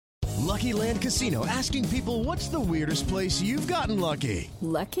Lucky Land Casino, asking people, what's the weirdest place you've gotten lucky?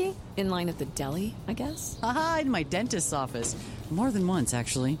 Lucky? In line at the deli, I guess? Aha, in my dentist's office. More than once,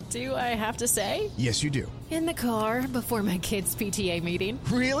 actually. Do I have to say? Yes, you do. In the car before my kids' PTA meeting.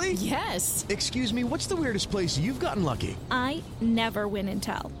 Really? Yes. Excuse me, what's the weirdest place you've gotten lucky? I never win and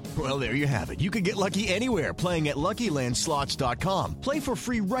tell. Well, there you have it. You can get lucky anywhere, playing at LuckyLandSlots.com. Play for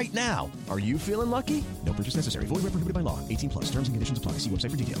free right now. Are you feeling lucky? No purchase necessary. Void where prohibited by law. 18 plus. Terms and conditions apply. See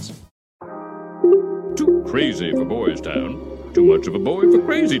website for details. Too crazy for Boys Town. Too much of a boy for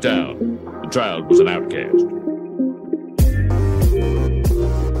Crazy Town. The child was an outcast.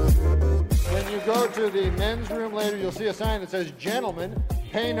 When you go to the men's room later, you'll see a sign that says, "Gentlemen,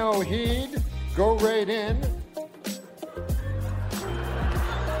 pay no heed, go right in."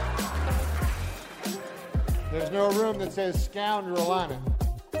 There's no room that says "scoundrel" on it.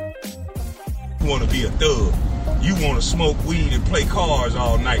 You want to be a thug. You want to smoke weed and play cards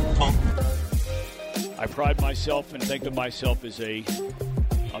all night, punk. I pride myself and think of myself as a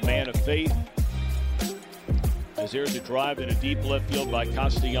man of faith. As there's a drive in a deep left field by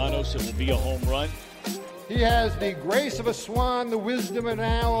Castellanos, it will be a home run. He has the grace of a swan, the wisdom of an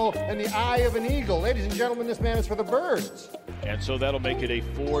owl, and the eye of an eagle. Ladies and gentlemen, this man is for the birds. And so that'll make it a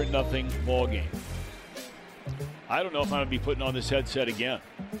 4-0 ball game. I don't know if I'm going to be putting on this headset again.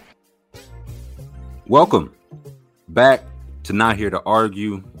 Welcome back to Not Here to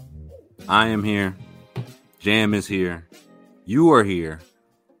Argue. I am here. Jam is here. You are here.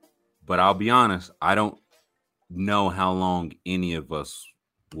 But I'll be honest, I don't know how long any of us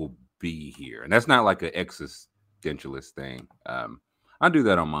will be here. And that's not like an existentialist thing. I do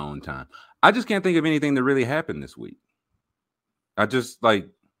that on my own time. I just can't think of anything that really happened this week. I just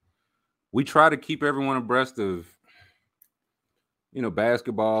we try to keep everyone abreast of,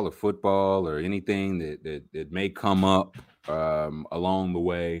 basketball or football or anything that may come up along the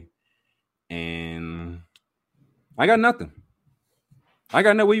way. And I got nothing. What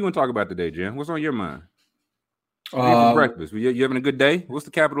you want to talk about today, Jim? What's on your mind? For breakfast. You having a good day? What's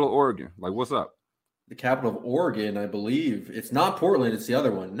the capital of Oregon? What's up? The capital of Oregon, I believe. It's not Portland. It's the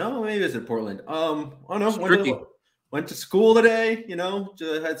other one. No, maybe it's Portland. I don't know. Went to school today,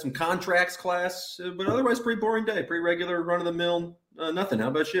 had some contracts class, but otherwise pretty boring day. Pretty regular, run-of-the-mill, nothing. How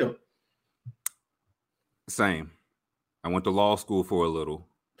about you? Same. I went to law school for a little.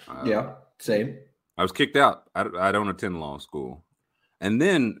 Yeah, same. I was kicked out. I don't attend law school. And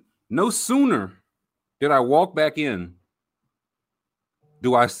then no sooner did I walk back in,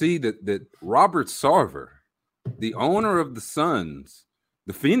 do I see that Robert Sarver, the owner of the Suns,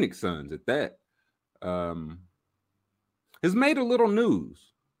 the Phoenix Suns at that, has made a little news.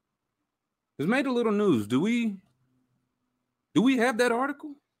 Do we have that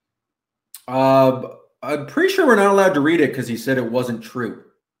article? I'm pretty sure we're not allowed to read it because he said it wasn't true.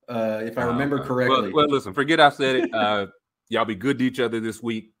 If I remember correctly. Well, listen, forget I said it. Y'all be good to each other this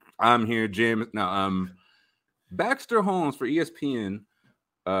week. I'm here, Jim. Now, Baxter Holmes for ESPN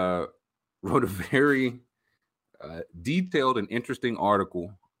wrote a very detailed and interesting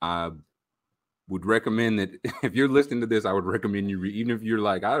article. I would recommend that if you're listening to this, I would recommend you read, even if you're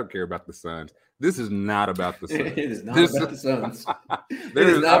like, I don't care about the Suns. This is not about the Suns. It is not about the Suns. It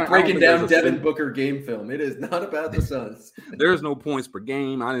is not breaking down Devin Booker game film. It is not about the Suns. There's no points per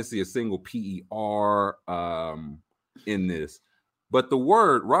game. I didn't see a single PER in this. But the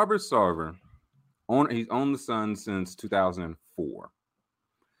word Robert Sarver, he's owned the Suns since 2004.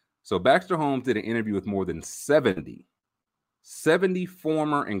 So Baxter Holmes did an interview with more than 70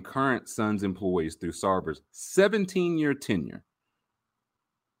 former and current Suns employees through Sarver's 17-year tenure.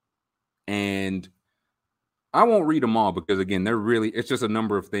 And I won't read them all because, again, it's just a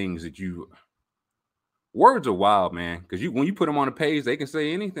number of things that words are wild, man. Because when you put them on a page, they can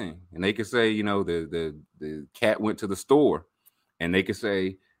say anything. And they can say, the cat went to the store. And they could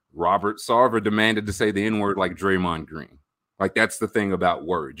say Robert Sarver demanded to say the N-word like Draymond Green. Like, that's the thing about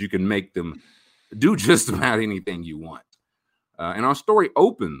words. You can make them do just about anything you want. And our story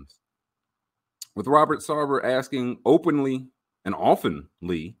opens with Robert Sarver asking openly and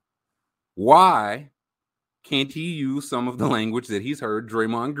oftenly, why can't he use some of the language that he's heard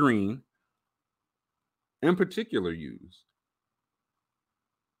Draymond Green in particular use?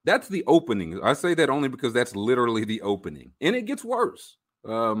 That's the opening. I say that only because that's literally the opening. And it gets worse.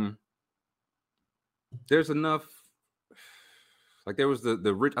 There's enough. Like there was the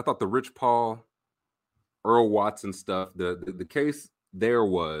Rich, I thought the Rich Paul, Earl Watson stuff. The case there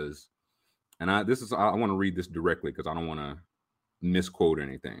was, and I want to read this directly because I don't want to misquote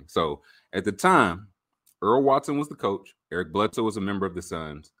anything. So at the time, Earl Watson was the coach. Eric Bledsoe was a member of the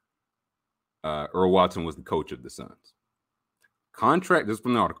Suns. Earl Watson was the coach of the Suns. This is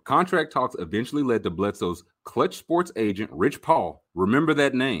from the article. Contract talks eventually led to Bledsoe's Clutch Sports agent, Rich Paul, remember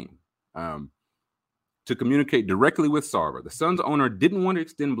that name, to communicate directly with Sarver. The Suns owner didn't want to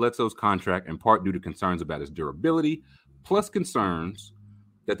extend Bledsoe's contract in part due to concerns about his durability, plus concerns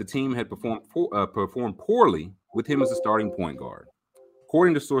that the team had performed poorly with him as a starting point guard.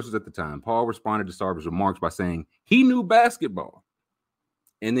 According to sources at the time, Paul responded to Sarver's remarks by saying he knew basketball,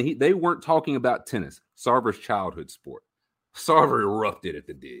 and they weren't talking about tennis, Sarver's childhood sport. Sarver erupted at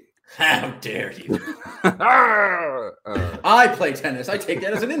the dig. How dare you? I play tennis. I take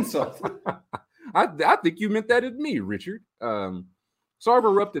that as an insult. I think you meant that at me, Richard. Sarver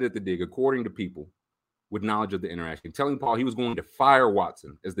erupted at the dig, according to people with knowledge of the interaction, telling Paul he was going to fire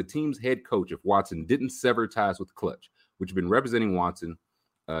Watson as the team's head coach if Watson didn't sever ties with Clutch, which had been representing Watson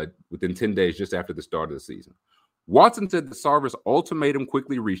within 10 days just after the start of the season. Watson said that Sarver's ultimatum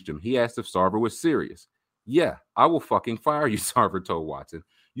quickly reached him. He asked if Sarver was serious. Yeah, I will fucking fire you, Sarver told Watson.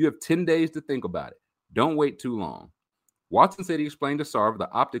 You have 10 days to think about it. Don't wait too long. Watson said he explained to Sarver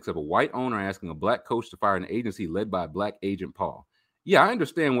the optics of a white owner asking a black coach to fire an agency led by a black agent, Paul. Yeah, I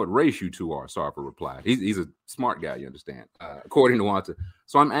understand what race you two are, Sarver replied. He's a smart guy, you understand, according to Watson.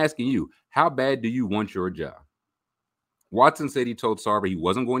 So I'm asking you, how bad do you want your job? Watson said he told Sarver he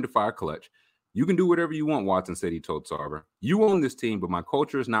wasn't going to fire Clutch. You can do whatever you want, Watson said he told Sarver. You own this team, but my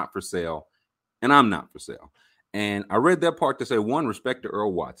culture is not for sale, and I'm not for sale. And I read that part to say, one, respect to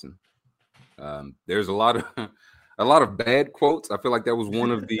Earl Watson. There's a lot of bad quotes. I feel like that was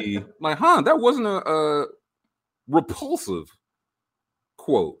one of the that wasn't a repulsive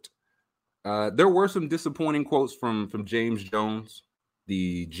quote. There were some disappointing quotes from James Jones,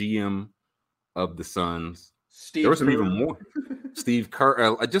 the GM of the Suns. There were some even more. Steve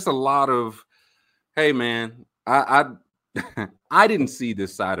Kerr. Just a lot of, hey man, I didn't see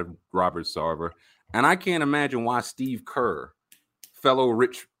this side of Robert Sarver, and I can't imagine why Steve Kerr, fellow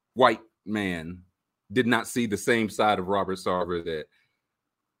rich white man, did not see the same side of Robert Sarver that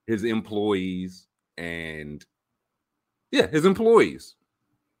his employees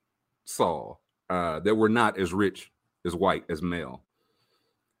saw that were not as rich, as white, as male.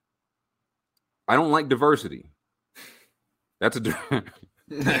 I don't like diversity. That's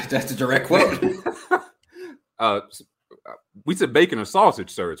a direct quote. We said bacon or sausage,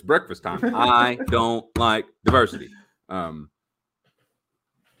 sir. It's breakfast time. I don't like diversity.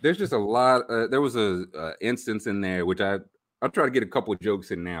 There's just a lot. There was a instance in there which I'll try to get a couple of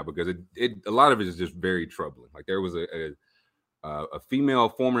jokes in now because a lot of it is just very troubling. Like there was a female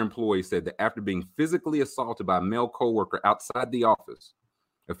former employee said that after being physically assaulted by a male coworker outside the office,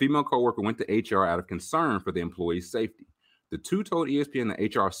 a female coworker went to HR out of concern for the employee's safety. The two told ESPN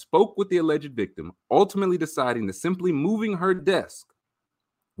that HR spoke with the alleged victim, ultimately deciding that simply moving her desk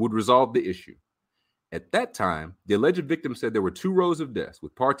would resolve the issue. At that time, the alleged victim said there were 2 rows of desks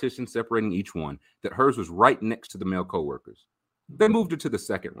with partitions separating each one, that hers was right next to the male coworkers. They moved her to the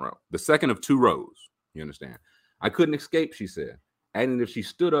second row, the second of 2 rows. You understand? I couldn't escape, she said. Adding if she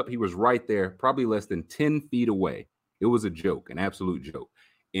stood up, he was right there, probably less than 10 feet away. It was a joke, an absolute joke,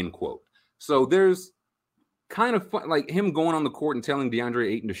 end quote. So there's kind of fun, like him going on the court and telling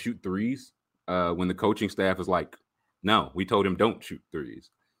DeAndre Ayton to shoot threes when the coaching staff is like, no, we told him don't shoot threes.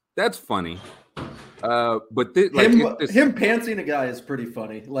 That's funny. But him pantsing a guy is pretty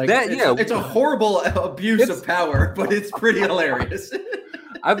funny. Like that, it's a horrible abuse of power, but it's pretty hilarious.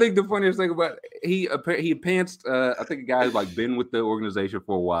 I think the funniest thing about he pantsed I think a guy who's like been with the organization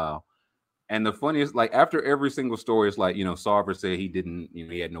for a while. And the funniest, like after every single story, it's like, Sarver said he didn't,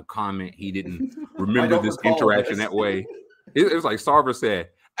 he had no comment. He didn't remember this interaction that way. It was like Sarver said,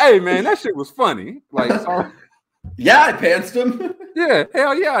 hey man, that shit was funny. Like Sarver, yeah, I pantsed him. Yeah,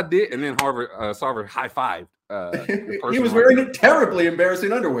 hell yeah, I did. And then Sarver high-fived. He was wearing terribly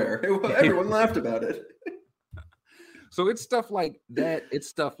embarrassing underwear. Everyone laughed about it. So it's stuff like that. It's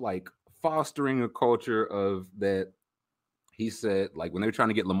stuff like fostering a culture of that. He said, like when they were trying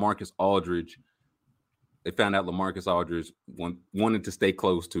to get LaMarcus Aldridge, they found out LaMarcus Aldridge wanted to stay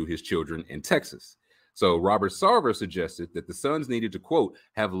close to his children in Texas. So Robert Sarver suggested that the Suns needed to, quote,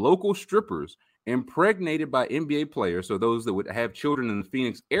 have local strippers impregnated by NBA players so those that would have children in the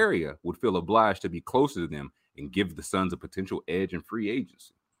Phoenix area would feel obliged to be closer to them and give the Suns a potential edge in free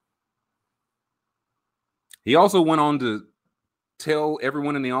agency. He also went on to tell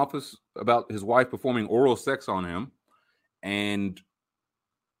everyone in the office about his wife performing oral sex on him and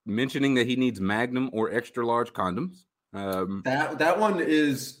mentioning that he needs Magnum or extra large condoms. That one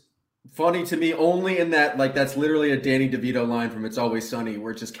is funny to me only in that, like, that's literally a Danny DeVito line from It's Always Sunny,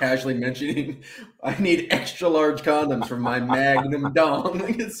 where it's just casually mentioning, I need extra large condoms for my magnum dong.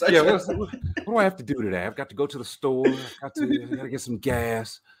 Like, it's such what do I have to do today? I've got to go to the store. I got to get some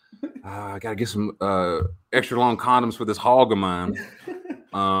gas. I got to get some extra long condoms for this hog of mine.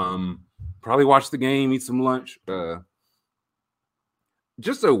 Probably watch the game, eat some lunch.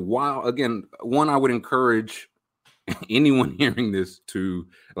 Just a while. Again, one I would encourage anyone hearing this to,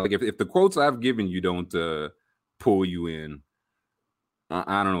 like, if the quotes I've given you don't pull you in,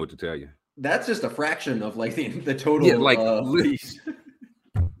 I don't know what to tell you. That's just a fraction of like the total. Yeah, like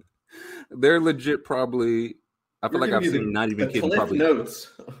they're legit. Probably, I feel like I've seen not even kidding. Probably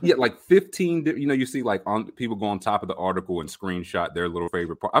notes. Yeah, like 15. You know, you see like on people go on top of the article and screenshot their little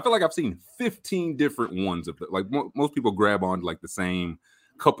favorite part. I feel like I've seen 15 different ones of it. Like most people grab on like the same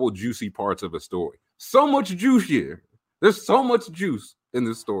couple juicy parts of a story. So much juice here. There's so much juice in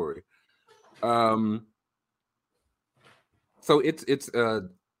this story. So it's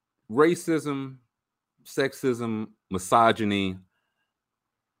racism, sexism, misogyny.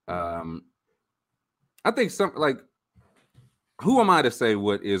 I think some, like, who am I to say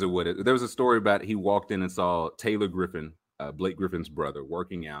what is or what is? There was a story about he walked in and saw Taylor Griffin, Blake Griffin's brother,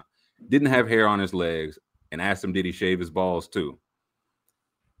 working out, didn't have hair on his legs, and asked him, did he shave his balls too?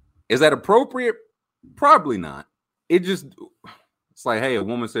 Is that appropriate? Probably not. It's like, hey, a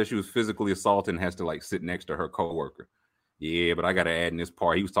woman says she was physically assaulted and has to like sit next to her coworker. Yeah, but I got to add in this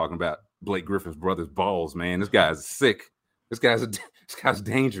part. He was talking about Blake Griffin's brother's balls, man. This guy's sick. This guy's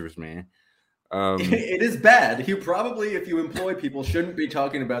dangerous, man. It is bad. You probably, if you employ people, shouldn't be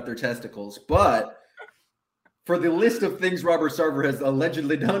talking about their testicles. But for the list of things Robert Sarver has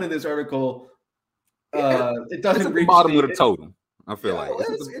allegedly done in this article, it doesn't reach the bottom of the totem. I feel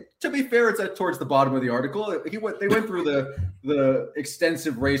to be fair, it's towards the bottom of the article. They went through the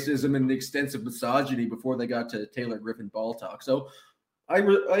extensive racism and the extensive misogyny before they got to Taylor Griffin ball talk. So I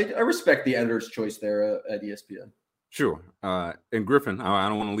respect the editor's choice there at ESPN. Sure. And Griffin, I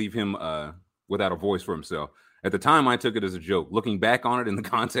don't want to leave him without a voice for himself. At the time, I took it as a joke. Looking back on it in the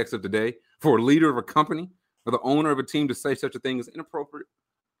context of today, for a leader of a company or the owner of a team to say such a thing is inappropriate.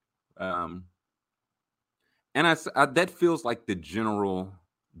 And that feels like the general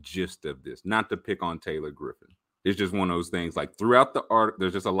gist of this, not to pick on Taylor Griffin. It's just one of those things, like throughout the art,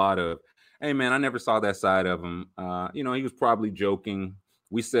 there's just a lot of, hey, man, I never saw that side of him. He was probably joking.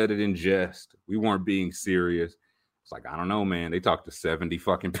 We said it in jest. We weren't being serious. It's like, I don't know, man. They talked to 70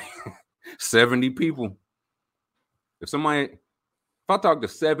 fucking people. 70 people. If I talked to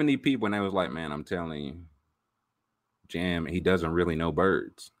 70 people and they was like, man, I'm telling you, Jam, he doesn't really know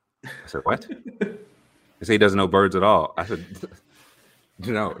birds. I said, what? They say he doesn't know birds at all. I said,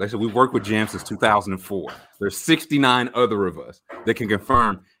 they said, we've worked with Jam since 2004. There's 69 other of us that can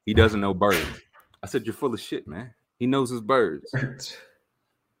confirm he doesn't know birds. I said, you're full of shit, man. He knows his birds.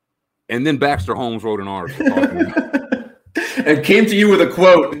 And then Baxter Holmes wrote an article talking about and came to you with a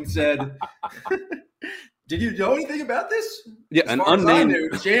quote and said, did you know anything about this? Yeah, an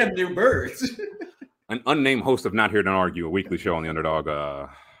unnamed Jam knew birds. An unnamed host of Not Here to Argue, a weekly show on the Underdog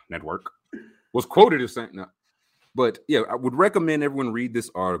Network, was quoted as saying, no. But yeah, I would recommend everyone read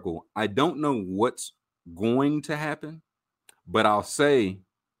this article. I don't know what's going to happen, but I'll say,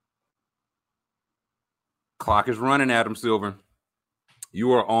 clock is running, Adam Silver.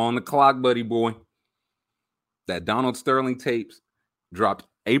 You are on the clock, buddy boy. That Donald Sterling tapes dropped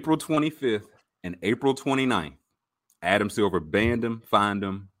April 25th and April 29th. Adam Silver banned him, fined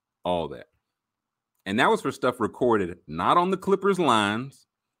him, all that. And that was for stuff recorded not on the Clippers lines,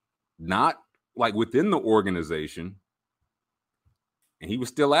 not like within the organization, and he was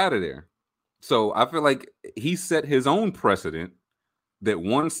still out of there. So I feel like he set his own precedent that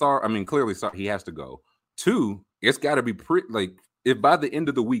one star, clearly he has to go. Two, it's got to be like, if by the end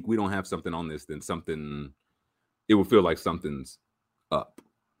of the week we don't have something on this, then it will feel like something's up.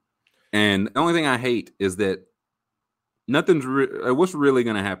 And the only thing I hate is that what's really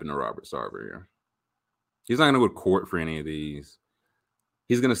going to happen to Robert Sarver here? He's not going to go to court for any of these.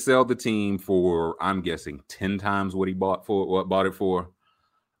 He's going to sell the team for, I'm guessing, 10 times what he bought it for.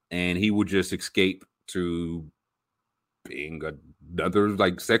 And he would just escape to being another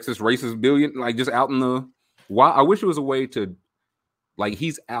like sexist, racist billion, like just out in the wild. I wish it was a way to, like,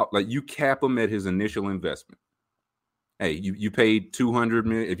 he's out, like you cap him at his initial investment. Hey, you paid $200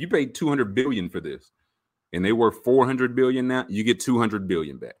 million. If you paid $200 billion for this and they were $400 billion now, you get $200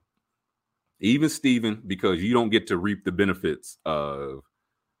 billion back. Even Steven, because you don't get to reap the benefits of,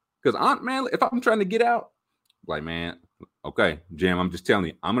 because if I'm trying to get out, like, man, okay, Jam, I'm just telling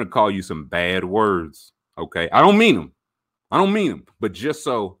you, I'm going to call you some bad words. Okay. I don't mean them. I don't mean them, but just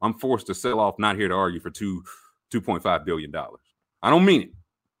so I'm forced to sell off Not Here to Argue for $2.5 billion. I don't mean it,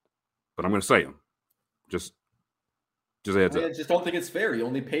 but I'm going to say them. Just heads up. I just don't think it's fair. You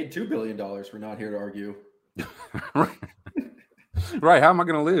only paid $2 billion for Not Here to Argue. Right. Right. How am I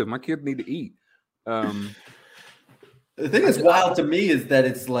going to live? My kids need to eat. The thing that's wild to me is that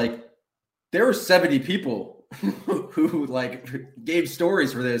it's like there were 70 people who like gave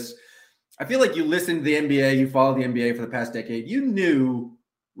stories for this. I feel like you listen to the NBA, you follow the NBA for the past decade. You knew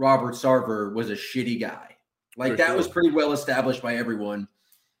Robert Sarver was a shitty guy. Like that was pretty well established by everyone.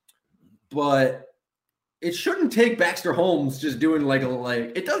 But it shouldn't take Baxter Holmes just doing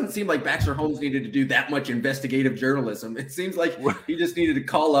it doesn't seem like Baxter Holmes needed to do that much investigative journalism. It seems like he just needed to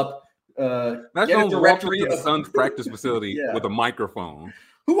call up get a directory of the Suns practice facility with a microphone.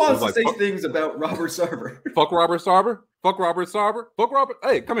 Who wants to say things about Robert Sarver? Fuck Robert Sarver. Fuck Robert Sarver. Fuck Robert.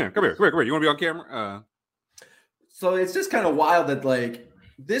 Hey, come here. You want to be on camera? So it's just kind of wild that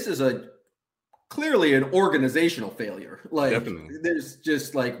this is clearly an organizational failure. Definitely. There's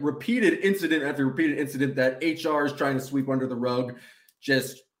just repeated incident after repeated incident that HR is trying to sweep under the rug,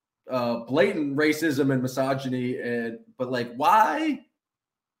 just blatant racism and misogyny. But why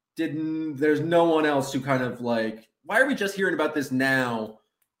didn't there's no one else who kind of why are we just hearing about this now?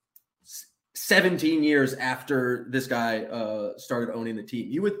 17 years after this guy started owning the team,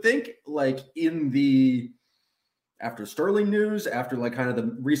 you would think after Sterling news, after kind of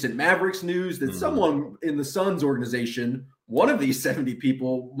the recent Mavericks news, that someone in the Suns organization, one of these 70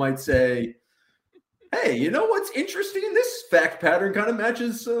 people might say, hey, you know what's interesting? This fact pattern kind of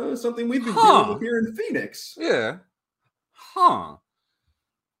matches something we've been dealing with here in Phoenix. Yeah.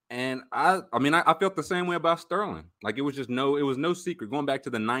 And I felt the same way about Sterling. It was no secret. Going back to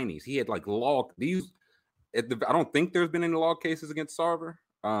the 90s, he had I don't think there's been any law cases against Sarver.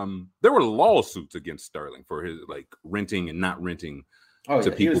 There were lawsuits against Sterling for his renting and not renting to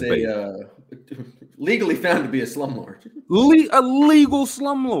people. He was legally found to be a slumlord. A legal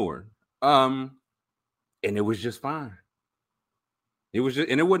slumlord. And it was just fine. It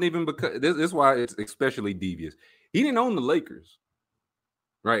wasn't even because this is why it's especially devious. He didn't own the Lakers.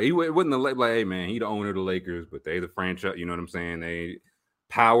 Right, it wasn't hey man, he the owner of the Lakers, but they the franchise. You know what I'm saying? They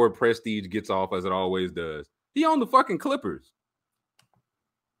power prestige gets off as it always does. He owned the fucking Clippers,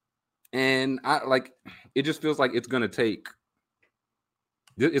 and it just feels like it's gonna take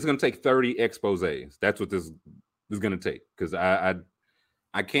 30 exposés. That's what this is gonna take, because I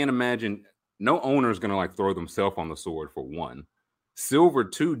can't imagine no owner is gonna throw themselves on the sword for one. Silver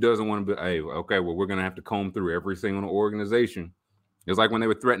too doesn't want to be. Hey, okay, well we're gonna have to comb through every single organization. It's like when they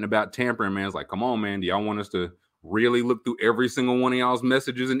were threatening about tampering, man. It's like, come on, man. Do y'all want us to really look through every single one of y'all's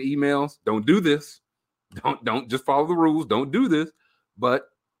messages and emails? Don't do this. Don't just follow the rules. Don't do this. But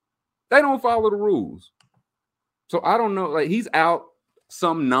they don't follow the rules. So I don't know. He's out.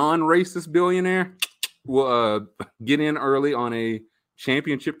 Some non-racist billionaire will get in early on a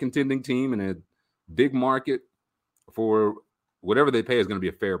championship contending team in a big market for whatever they pay is going to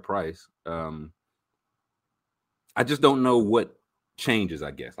be a fair price. I just don't know what changes, I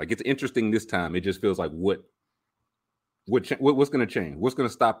guess. It's interesting this time. It just feels like what's going to change? What's going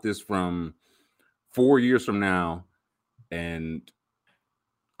to stop this from 4 years from now? And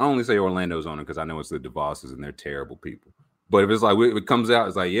I only say Orlando's on it because I know it's the DeVosses and they're terrible people. But if it's it comes out,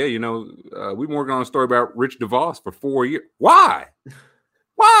 it's we've been working on a story about Rich DeVos for 4 years. Why?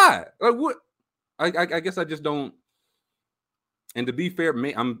 What? I guess I just don't. And to be fair,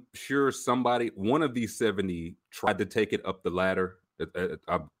 I'm sure one of these 70 tried to take it up the ladder.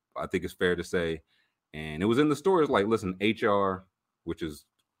 I think it's fair to say. And it was in the stories listen, HR, which is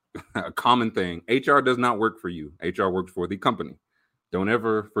a common thing. HR does not work for you. HR works for the company. Don't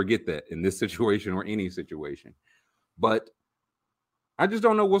ever forget that in this situation or any situation. But I just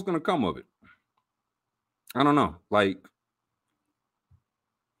don't know what's going to come of it. I don't know.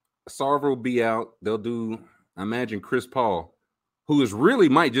 Sarver will be out. They'll do, I imagine, Chris Paul, who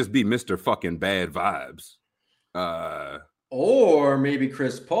might just be Mr. fucking bad vibes. Or maybe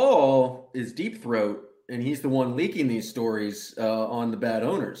Chris Paul is Deep Throat and he's the one leaking these stories on the bad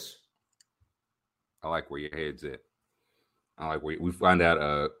owners. I like where your head's at. I like where we find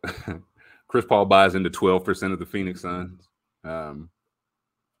out Chris Paul buys into 12% of the Phoenix Suns. And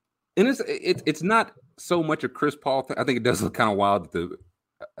it's not so much a Chris Paul thing. I think it does look kind of wild that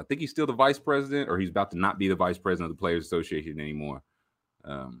I think he's still the vice president, or he's about to not be the vice president of the Players Association anymore.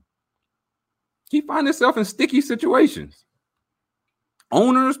 He finds himself in sticky situations.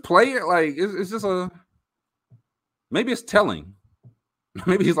 Owners, player, it's just maybe it's telling.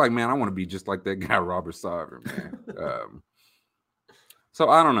 Maybe he's like, man, I want to be just like that guy, Robert Sarver, man. So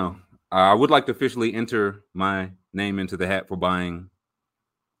I don't know. I would like to officially enter my name into the hat for buying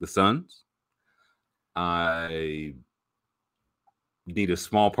the Suns. I need a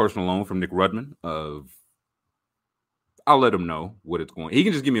small personal loan from Nick Rudman I'll let him know what it's going. He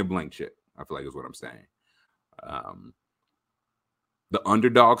can just give me a blank check. I feel like is what I'm saying. The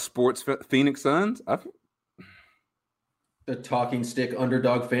Underdog Sports Phoenix Suns. The Talking Stick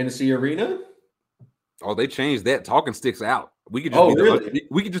Underdog Fantasy Arena. Oh, they changed that. Talking Stick's out. We could just really?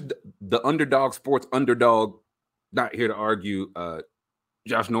 We could just the Underdog Sports Underdog. Not here to argue.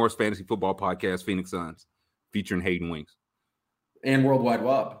 Josh Norris Fantasy Football Podcast, Phoenix Suns, featuring Hayden Winks and Worldwide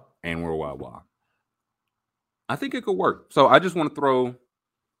Wob. I think it could work. So I just want to throw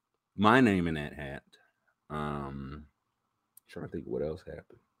my name in that hat. Trying to think what else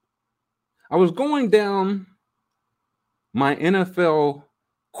happened. I was going down my NFL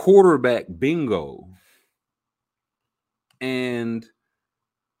quarterback bingo, and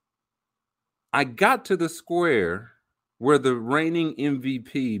I got to the square where the reigning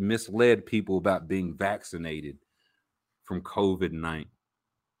MVP misled people about being vaccinated from COVID-19.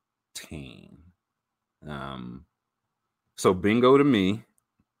 So bingo to me,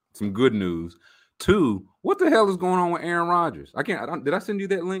 some good news. 2, what the hell is going on with Aaron Rodgers? Did I send you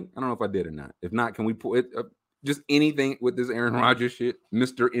that link? I don't know if I did or not. If not, can we pull it up? Just anything with this Aaron Rodgers shit,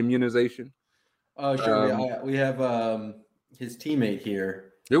 Mr. Immunization? Oh, sure. We have his teammate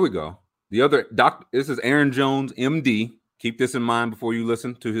here. Here we go. The other doctor, this is Aaron Jones, MD. Keep this in mind before you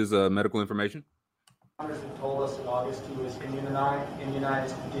listen to his medical information. Told us in August he was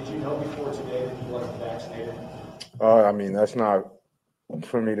immunized. Did you know before today that he wasn't vaccinated? I mean, that's not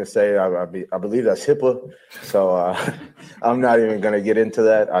for me to say. I believe that's HIPAA, so I'm not even going to get into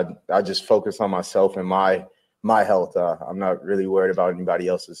that. I just focus on myself and my health. I'm not really worried about anybody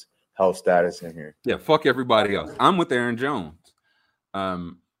else's health status in here. Yeah, fuck everybody else. I'm with Aaron Jones.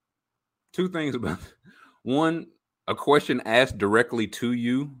 2 things about it. 1, a question asked directly to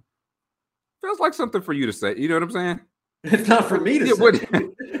you feels like something for you to say. You know what I'm saying? It's not for me to say. But,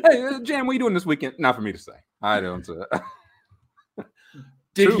 hey, Jan, what are you doing this weekend? Not for me to say. I don't.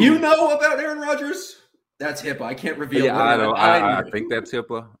 Did you know about Aaron Rodgers? That's HIPAA. I can't reveal. Yeah, I know. I think that's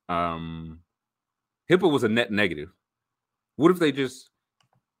HIPAA. HIPAA was a net negative. What if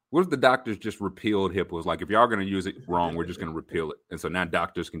the doctors just repealed HIPAA? It was like, if y'all are going to use it wrong, we're just going to repeal it. And so now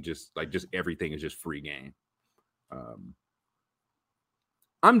doctors can just everything is just free game.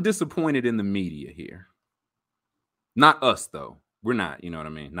 I'm disappointed in the media here. Not us, though. We're not, you know what I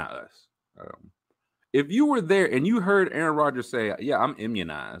mean? Not us. If you were there and you heard Aaron Rodgers say, yeah, I'm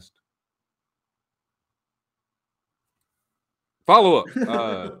immunized. Follow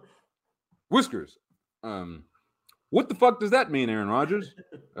up. Whiskers. What the fuck does that mean, Aaron Rodgers?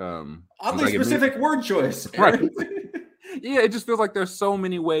 Oddly specific word choice. Right. Yeah, it just feels like there's so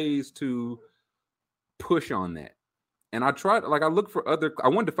many ways to push on that. And I tried, I looked for I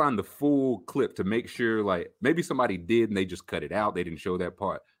wanted to find the full clip to make sure, maybe somebody did and they just cut it out. They didn't show that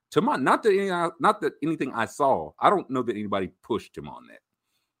part. Not that anything I saw. I don't know that anybody pushed him on that.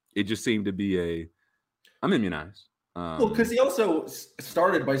 It just seemed to be I'm immunized. Well, because he also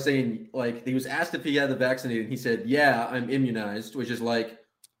started by saying, he was asked if he had the vaccinated. He said, yeah, I'm immunized, which is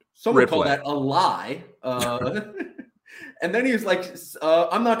someone called that a lie. And then he was like,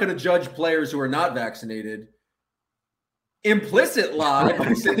 I'm not going to judge players who are not vaccinated. Implicit lie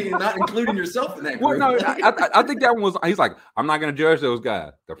by saying you're not including yourself in that group. Well, no, I think that one was, he's like, I'm not going to judge those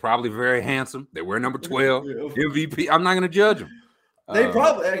guys. They're probably very handsome. They wear number 12, MVP. I'm not going to judge them. They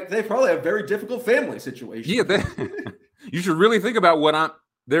probably have very difficult family situations. Yeah, you should really think about what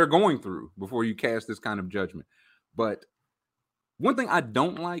they're going through before you cast this kind of judgment. But one thing I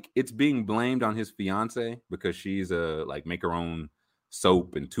don't like, it's being blamed on his fiance because she's make her own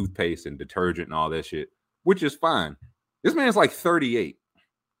soap and toothpaste and detergent and all that shit, which is fine. This man's 38.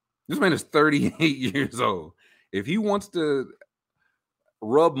 This man is 38 years old. If he wants to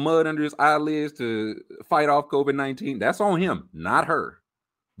rub mud under his eyelids to fight off COVID-19, that's on him, not her.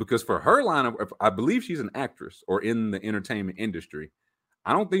 Because for her line of, I believe she's an actress or in the entertainment industry.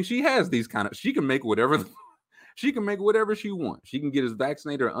 I don't think she has these she can make whatever she wants. She can get as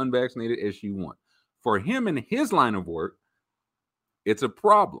vaccinated or unvaccinated as she wants. For him and his line of work, it's a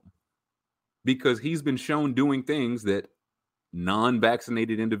problem. Because he's been shown doing things that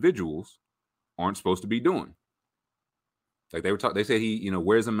non-vaccinated individuals aren't supposed to be doing. They say he,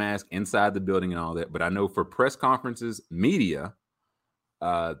 wears a mask inside the building and all that. But I know for press conferences, media,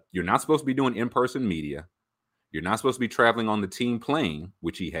 you're not supposed to be doing in-person media. You're not supposed to be traveling on the team plane,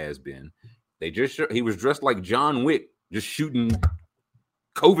 which he has been. He was dressed like John Wick, just shooting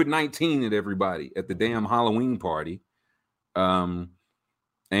COVID-19 at everybody at the damn Halloween party.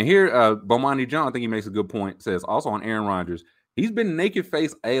 And here, Bomani John, I think he makes a good point, says also on Aaron Rodgers, he's been naked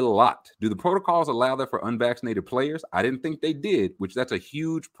face a lot. Do the protocols allow that for unvaccinated players? I didn't think they did, which that's a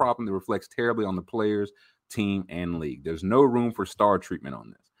huge problem that reflects terribly on the players, team, and league. There's no room for star treatment on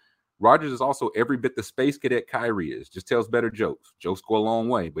this. Rodgers is also every bit the space cadet Kyrie is, just tells better jokes. Jokes go a long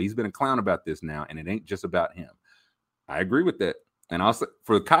way, but he's been a clown about this now, and it ain't just about him. I agree with that. And also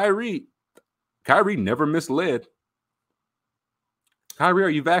for Kyrie never misled. Kyrie, are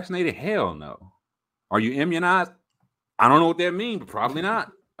you vaccinated? Hell no. Are you immunized? I don't know what that means, but probably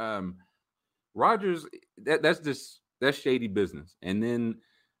not. Rodgers, that's shady business. And then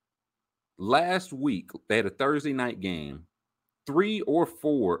last week, they had a Thursday night game. 3 or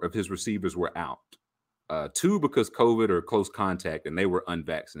 4 of his receivers were out. 2 because COVID or close contact, and they were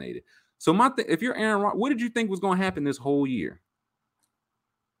unvaccinated. So if you're Aaron Rodgers, what did you think was going to happen this whole year?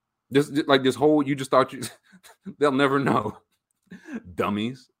 You just thought they'll never know.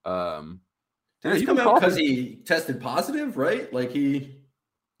 Dummies. Did he come out because he tested positive, right?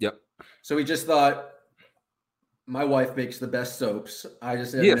 Yep. So he just thought, my wife makes the best soaps. I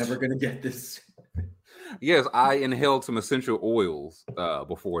just am never going to get this. Yes, I inhaled some essential oils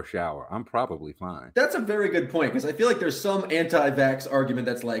before a shower. I'm probably fine. That's a very good point, because I feel like there's some anti-vax argument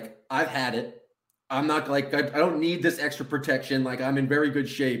that's like, I've had it. I'm not I don't need this extra protection. Like, I'm in very good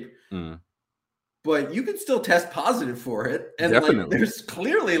shape. But you can still test positive for it. And there's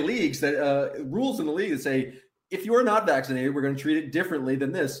clearly leagues that rules in the league that say, if you're not vaccinated, we're going to treat it differently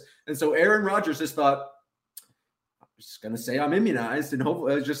than this. And so Aaron Rodgers just thought, I'm just going to say I'm immunized, and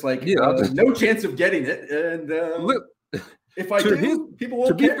hopefully no chance of getting it. And look, if I do, people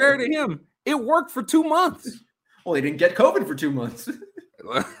won't care. To be fair to him, it worked for 2 months. Well, he didn't get COVID for 2 months.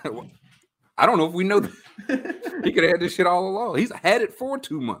 I don't know if we know that. He could have had this shit all along. He's had it for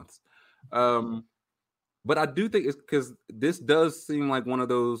 2 months. But I do think it's because this does seem like one of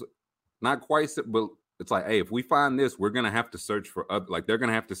those, not quite, but it's like, hey, if we find this, we're going to have to search for other, they're going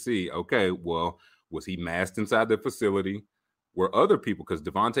to have to see, okay, well, was he masked inside the facility? Were other people, because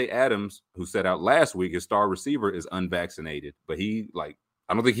Devontae Adams, who set out last week, his star receiver, is unvaccinated, but I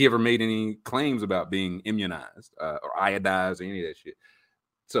don't think he ever made any claims about being immunized or iodized or any of that shit.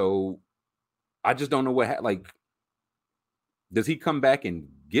 So I just don't know does he come back and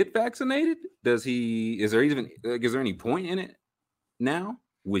get vaccinated? Is there any point in it now?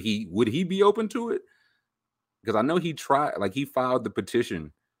 Would he be open to it? Because I know he tried, he filed the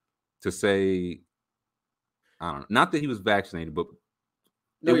petition to say, I don't know, not that he was vaccinated, but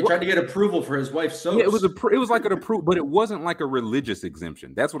no, he tried to get approval for his wife's soaps. Yeah, it was like an approval, but it wasn't like a religious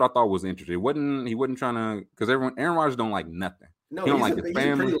exemption. That's what I thought was interesting. He wasn't trying to, because Aaron Rodgers don't like nothing. No, he don't like his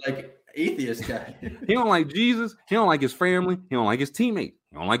family. He's a pretty atheist guy. He don't like Jesus. He don't like his family. He don't like his teammate.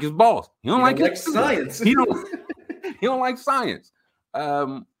 He don't like his boss. He don't like science. He don't like science.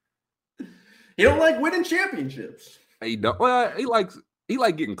 He don't like winning championships. He don't. Well, he likes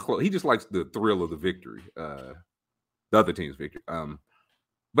getting close. He just likes the thrill of the victory, the other team's victory.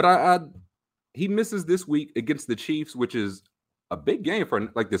 But he misses this week against the Chiefs, which is a big game for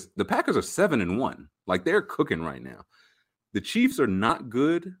this. The Packers are 7-1. They're cooking right now. The Chiefs are not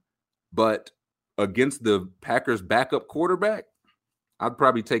good, but against the Packers' backup quarterback, I'd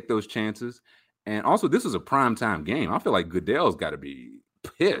probably take those chances. And also, this is a primetime game. I feel like Goodell's got to be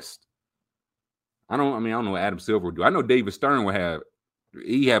pissed. I don't know what Adam Silver would do. I know David Stern would have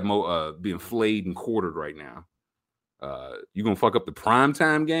more being flayed and quartered right now. You gonna fuck up the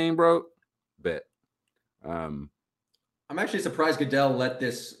primetime game, bro? Bet. I'm actually surprised Goodell let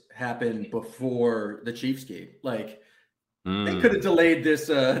this happen before the Chiefs game. They could have delayed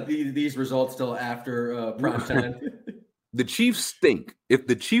these results till after primetime. The Chiefs stink. If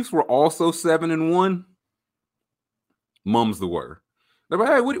the Chiefs were also 7-1, mum's the word. They're like,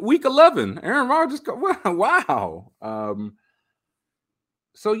 hey, week 11, Aaron Rodgers. Wow.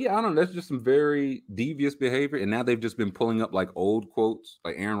 So yeah, I don't know. That's just some very devious behavior, and now they've just been pulling up old quotes.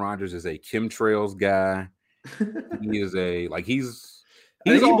 Aaron Rodgers is a chemtrails guy. He is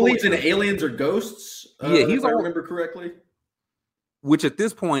he believes in aliens or ghosts. If I remember correctly. Which at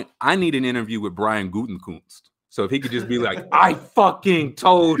this point, I need an interview with Brian Gutekunst. So if he could just be like, I fucking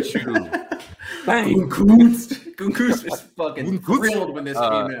told you. Gutekunst was fucking thrilled when this came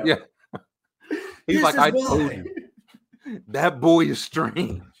out. Yeah. He's like, I told you. That boy is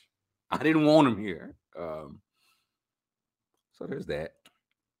strange. I didn't want him here. So there's that.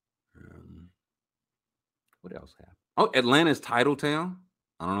 What else happened? Oh, Atlanta's title town.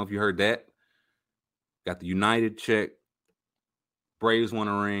 I don't know if you heard that. Got the United check. Braves won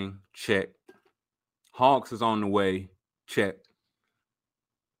a ring. Check. Hawks is on the way. Check.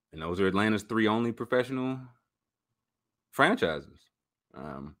 And those are Atlanta's 3 only professional franchises.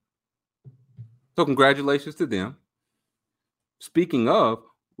 So congratulations to them. Speaking of,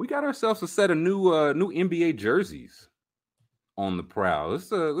 we got ourselves a set of new NBA jerseys on the prowl.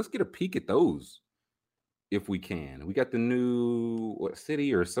 Let's get a peek at those if we can. We got the new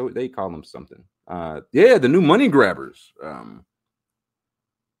city or so they call them something. The new money grabbers.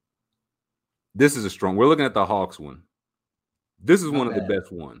 This is a strong. We're looking at the Hawks one. This is one of the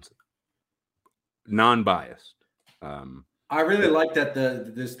best ones. Non-biased. I really like that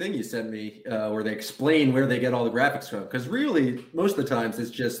this thing you sent me where they explain where they get all the graphics from. Because really, most of the times it's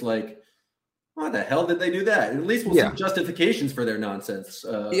just like, why the hell did they do that? At least we'll see justifications for their nonsense.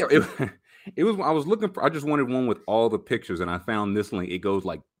 It was. I was looking for. I just wanted one with all the pictures, and I found this link. It goes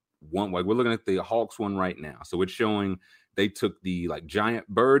like one. Like we're looking at the Hawks one right now. So it's showing they took the like giant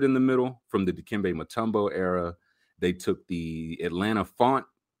bird in the middle from the Dikembe Mutombo era. They took the Atlanta font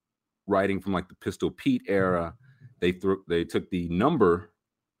writing from like the Pistol Pete era. They took the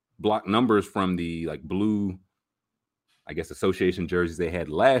block numbers from the like blue, I guess, association jerseys they had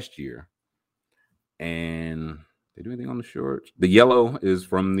last year. And they do anything on the shorts? The yellow is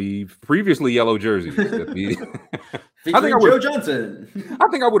from the previously yellow jerseys. I think Joe Johnson. I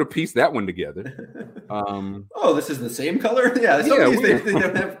think I would have pieced that one together. This is the same color? Yeah, some of these they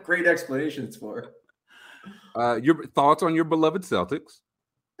don't have great explanations for. Your thoughts on your beloved Celtics?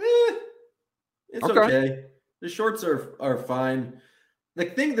 It's okay. The shorts are fine. The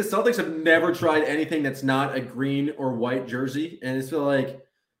Celtics have never tried anything that's not a green or white jersey. And it's like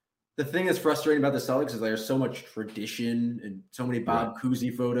the thing that's frustrating about the Celtics is there's so much tradition and so many Bob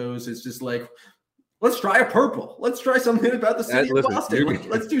Cousy photos. It's just like, let's try a purple. Let's try something about the city of Boston.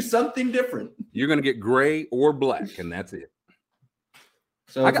 Let's do something different. You're going to get gray or black, and that's it.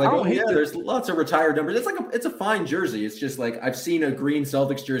 So it's there's lots of retired numbers. It's a fine jersey. It's just like I've seen a green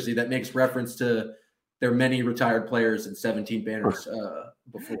Celtics jersey that makes reference to their many retired players and 17 banners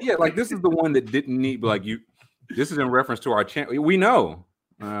before. Yeah, like this is the one that didn't need this is in reference to our channel. We know.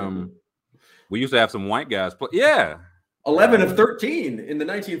 We used to have some white guys play. Yeah. 11 of 13 in the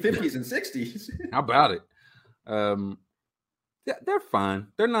 1950s and 60s. How about it? They're fine.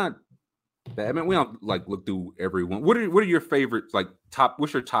 They're not bad. I mean, we don't like look through everyone. What are your favorites? Like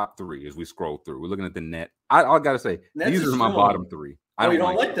what's your top three as we scroll through? We're looking at the net. I gotta say, these are my bottom three. You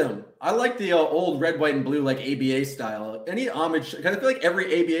don't like them. I like the old red, white, and blue, like ABA style. Any homage, because I feel like every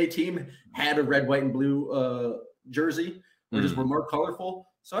ABA team had a red, white, and blue jersey, or just were more colorful.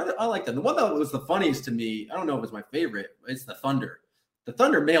 So I like them. The one that was the funniest to me, I don't know if it's my favorite, it's the Thunder. The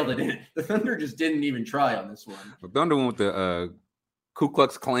Thunder mailed it in. The Thunder just didn't even try on this one. The Thunder went with the Ku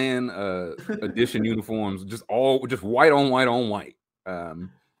Klux Klan edition uniforms, just white on white on white.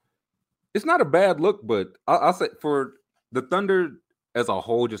 It's not a bad look, but I'll say for the Thunder as a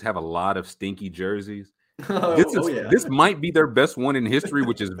whole, just have a lot of stinky jerseys. This might be their best one in history,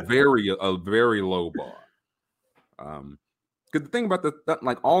 which is a very low bar. Because the thing about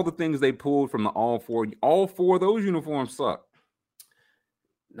all the things they pulled from the all four of those uniforms suck.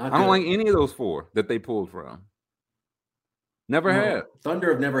 I don't like any of those four that they pulled from. Never had.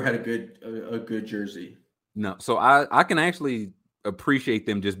 Thunder have never had a good jersey. No, so I can actually appreciate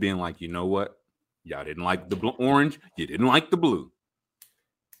them just being like, you know what, y'all didn't like the orange, you didn't like the blue.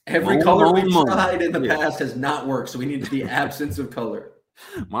 Every color we've tried in the past has not worked, so we need the absence of color.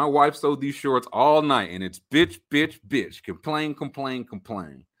 My wife sewed these shorts all night, and it's bitch, bitch, bitch. Complain, complain,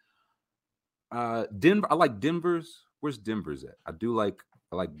 complain. Denver, I like Denver's. Where's Denver's at? I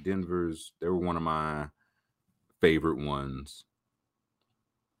like Denver's. They were one of my favorite ones.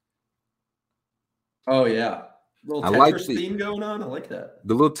 Oh, yeah. Little Tetris theme going on. I like that.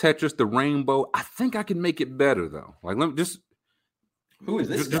 The little Tetris, the rainbow. I think I can make it better, though. Like, let me just... Who is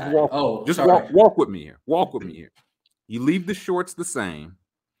this guy? Walk with me here. Walk with me here. You leave the shorts the same.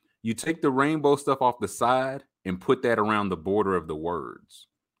 You take the rainbow stuff off the side and put that around the border of the words.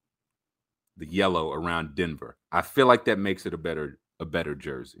 The yellow around Denver. I feel like that makes it a better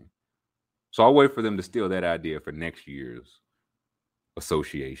jersey. So I'll wait for them to steal that idea for next year's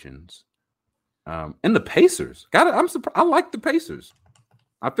associations. And the Pacers. I'm surprised. I like the Pacers.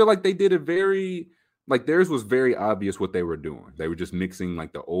 I feel like they did it theirs was very obvious what they were doing. They were just mixing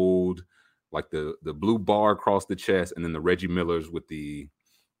like the old, like the blue bar across the chest, and then the Reggie Millers with the,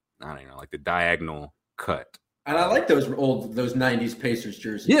 I don't know, like the diagonal cut. And I like those 90s Pacers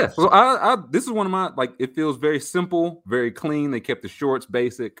jerseys. Yeah. So I this is one of my, like, it feels very simple, very clean. They kept the shorts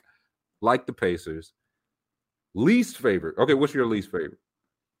basic, like the Pacers. Least favorite. Okay, what's your least favorite?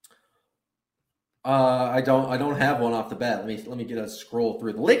 I don't have one off the bat. Let me get a scroll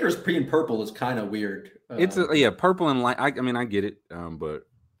through. The Lakers in purple is kind of weird. It's purple and light. I get it, but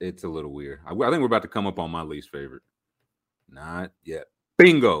it's a little weird. I think we're about to come up on my least favorite. Not yet.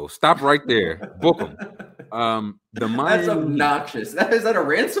 Bingo. Stop right there. Book them. The Miami That's obnoxious. Is that a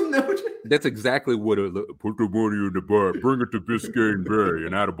ransom note? That's exactly what it look. Put the money in the bar. Bring it to Biscayne Bay,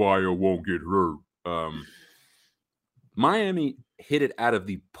 and Adebayo won't get hurt. Miami hit it out of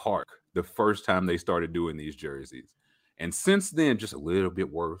the park the first time they started doing these jerseys. And since then, just a little bit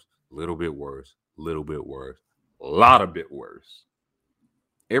worse, a little bit worse, a little bit worse, a lot of bit worse.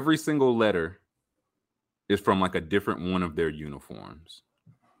 Every single letter is from like a different one of their uniforms.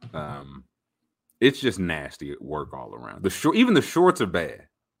 It's just nasty work all around. Even the shorts are bad.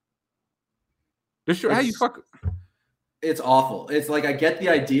 How you fuck? It's awful. It's like I get the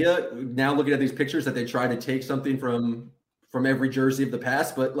idea now looking at these pictures that they try to take something from every jersey of the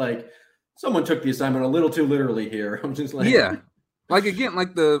past, but like someone took the assignment a little too literally here. I'm just like, yeah, like again,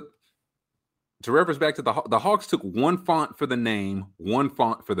 like to reference back to the Hawks took one font for the name, one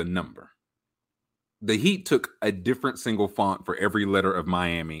font for the number. The Heat took a different single font for every letter of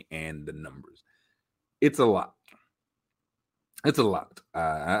Miami and the numbers. It's a lot. It's a lot.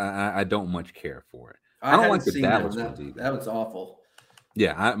 I don't much care for it. I don't like the Dallas ones either. That was awful.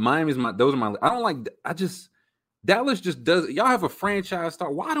 Yeah, Miami's those are my. I don't like. Dallas just does. Y'all have a franchise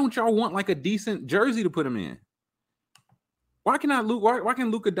star. Why don't y'all want like a decent jersey to put him in? Why can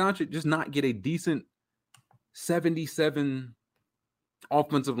Luka Doncic just not get a decent 77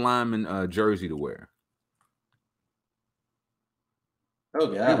 offensive lineman jersey to wear?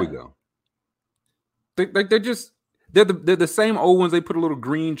 Oh yeah, here we go. They're the same old ones. They put a little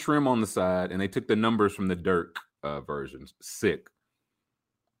green trim on the side, and they took the numbers from the Dirk versions. Sick.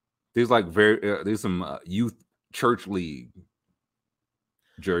 There's like there's some youth church league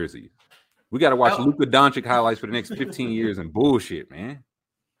jerseys. We got to watch Luka Doncic highlights for the next 15 years and bullshit, man.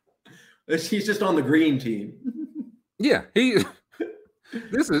 He's just on the green team. Yeah,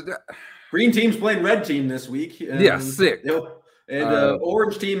 this is green team's playing red team this week. Yeah, sick. And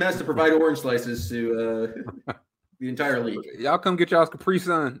orange team has to provide orange slices to the entire league. Y'all come get y'all's Capri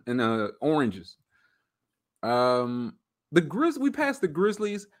Sun and oranges. We passed the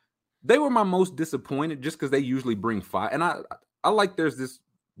Grizzlies. They were my most disappointed just because they usually bring fire. And I like there's this,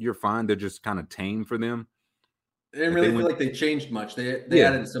 you're fine. They're just kind of tame for them. I didn't really feel like they changed much. They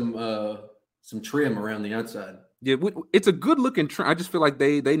added some trim around the outside. Yeah, it's a good looking trim. I just feel like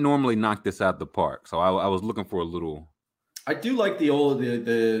they normally knock this out the park. So I was looking for a little. I do like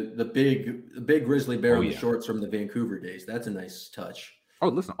the big grizzly bear on the shorts from the Vancouver days. That's a nice touch. Oh,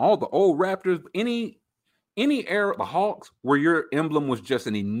 listen, all the old Raptors, any era of the Hawks where your emblem was just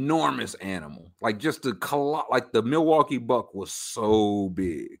an enormous animal, like just like the Milwaukee Buck was so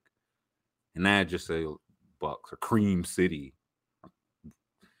big, and now just say Bucks or Cream City.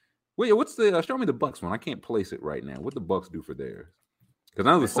 Wait, what's the show me the Bucks one? I can't place it right now. What the Bucks do for theirs? Because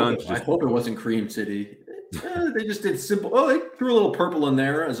I know the Suns. I hope it wasn't Cream City. They just did simple. Oh, they threw a little purple in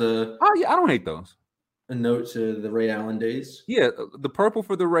there as a. Oh yeah, I don't hate those. A note to the Ray Allen days. Yeah, the purple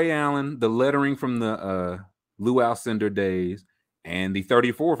for the Ray Allen, the lettering from the Lou Alcindor days, and the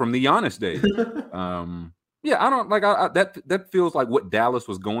 34 from the Giannis days. Yeah, I don't like that feels like what Dallas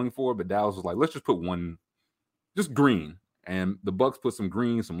was going for, but Dallas was like, let's just put one, just green, and the Bucks put some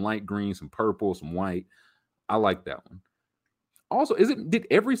green, some light green, some purple, some white. I like that one. Also, did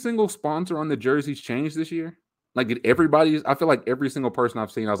every single sponsor on the jerseys change this year? Like, I feel like every single person I've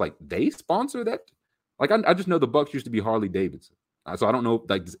seen, I was like, they sponsor that? Like, I just know the Bucks used to be Harley Davidson. So I don't know,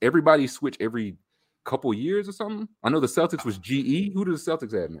 like, does everybody switch every couple years or something? I know the Celtics was GE. Who do the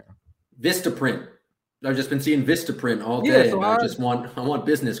Celtics have now? Vistaprint. I've just been seeing Vistaprint all day. Yeah, so I want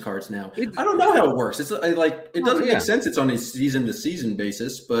business cards now. I don't know how it works. It's like it doesn't make sense. It's on a season to season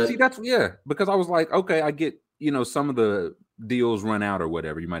basis, but see, because I was like, okay, I get, some of the deals run out or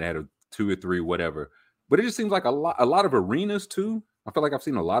whatever. You might have had 2 or 3, whatever. But it just seems like a lot of arenas too. I feel like I've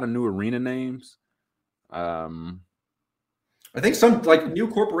seen a lot of new arena names. I think some like new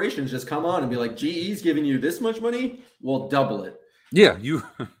corporations just come on and be like, GE's giving you this much money, we'll double it. Yeah,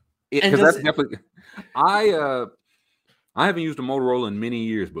 because that's definitely. I haven't used a Motorola in many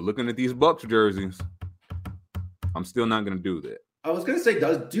years, but looking at these Bucks jerseys, I'm still not going to do that. I was going to say,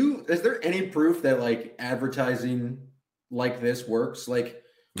 is there any proof that like advertising like this works? Like,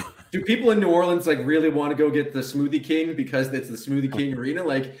 do people in New Orleans like really want to go get the Smoothie King because it's the Smoothie King arena?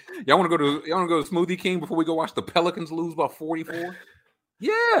 Like, y'all want to go to Smoothie King before we go watch the Pelicans lose by 44?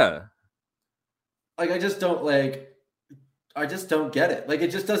 Yeah. Like, I just don't get it. Like,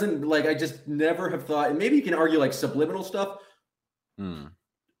 it just doesn't, like, I just never have thought, and maybe you can argue like subliminal stuff.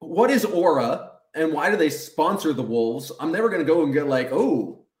 What is Aura and why do they sponsor the Wolves? I'm never going to go and get like,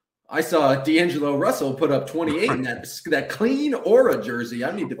 oh, I saw D'Angelo Russell put up 28 in that clean Aura jersey.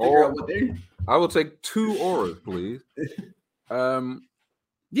 I need to figure out what they. I will take 2 Auras, please.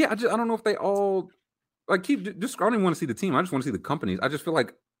 Yeah, I don't know if they all like just. I don't even want to see the team. I just want to see the companies. I just feel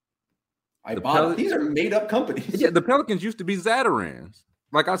like these are made up companies. Yeah, the Pelicans used to be Zatarans.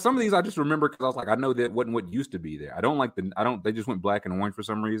 Like some of these, I just remember because I was like, I know that wasn't what used to be there. I don't like they just went black and orange for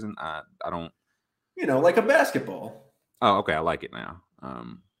some reason. I don't. Like a basketball. Oh, okay, I like it now.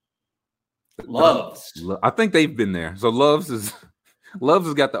 Loves. I think they've been there. So Loves has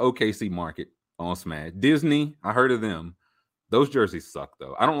got the OKC market on Smash. Disney, I heard of them. Those jerseys suck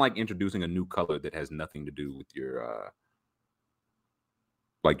though. I don't like introducing a new color that has nothing to do with your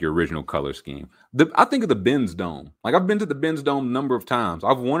like your original color scheme. I think of the Benz Dome. Like I've been to the Benz Dome a number of times.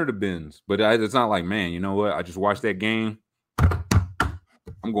 I've wanted a Benz, but it's not like, man, you know what? I just watched that game.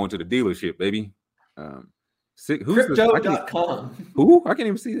 I'm going to the dealership, baby. Crypto.com. Who? I can't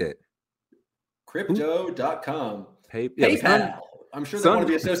even see that. Crypto.com. PayPal. Sun, I'm sure they want to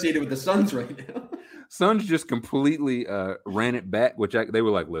be associated with the Suns right now. Suns just completely ran it back, which they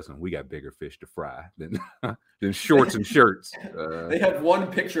were like, listen, we got bigger fish to fry than shorts and shirts. They have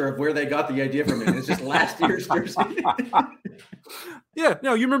one picture of where they got the idea from. It's just last year's jersey. Yeah,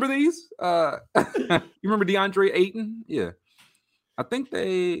 no, you remember these? You remember DeAndre Ayton? Yeah. I think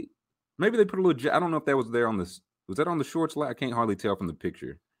maybe they put a little, I don't know if that was there on this. Was that on the shorts? I can't hardly tell from the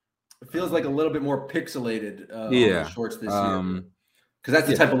picture. It feels like a little bit more pixelated on the shorts this year. Because that's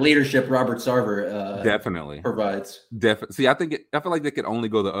the type of leadership Robert Sarver definitely provides. Definitely. See, I feel like they could only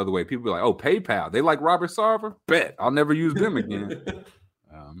go the other way. People be like, "Oh, PayPal, they like Robert Sarver? Bet I'll never use them again."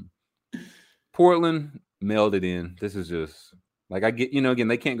 Portland mailed it in. This is just like I get. Again,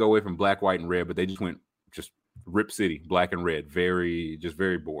 they can't go away from black, white, and red, but they just went Rip City, black and red. Very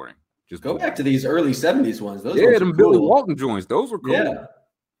boring. Just go back to these early '70s ones. Those them Billy Walton joints. Those were cool. Yeah.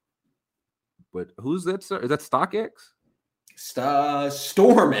 But who's that, sir? Is that StockX?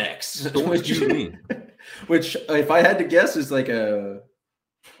 StormX. Which, if I had to guess, is like a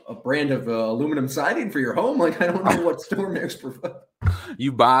brand of aluminum siding for your home. Like, I don't know what StormX provides.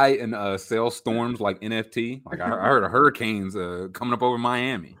 You buy and sell storms like NFT. Like I heard of hurricanes coming up over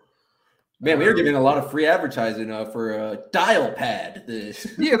Miami. Man, we are giving a lot of free advertising for a dial pad.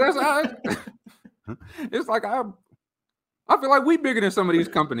 Yeah, that's it's like I feel like we bigger than some of these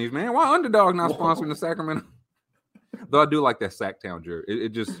companies, man. Why Underdog not sponsoring the Sacramento? Though I do like that Sacktown jersey. It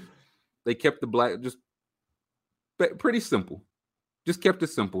just they kept the black just pretty simple. Just kept it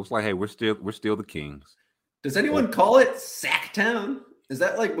simple. It's like, hey, we're still the Kings. Does anyone call it Sacktown? Is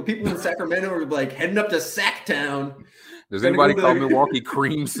that like when people in Sacramento are like heading up to Sacktown? Does anybody call Milwaukee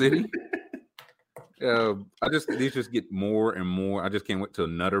Cream City? These just get more and more. I just can't wait till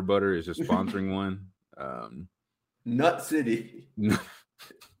Nutter Butter is just sponsoring one. Nut City.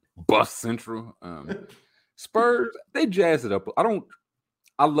 Bus Central. Spurs, they jazz it up.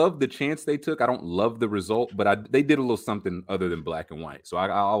 I love the chance they took. I don't love the result, but they did a little something other than black and white. So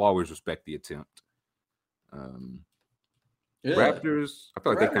I'll always respect the attempt. Raptors, I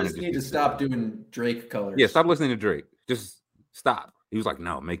feel like they kind of need to stop doing Drake colors. Yeah, stop listening to Drake. Just stop. He was like,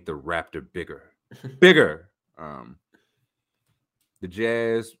 no, make the Raptor bigger. Bigger. The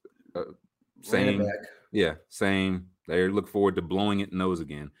Jazz, same. Yeah, same. They look forward to blowing it nose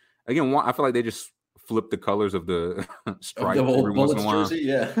again. Again, I feel like they just flip the colors of the stripe every once in a while. Jersey,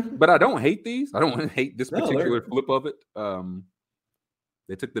 yeah. But I don't hate these. I don't hate this particular flip of it.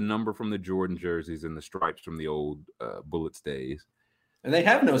 They took the number from the Jordan jerseys and the stripes from the old Bullets days. And they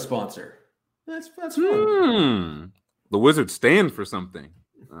have no sponsor. That's fun. The Wizards stand for something.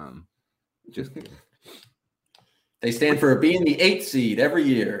 Just they stand for being the 8th seed every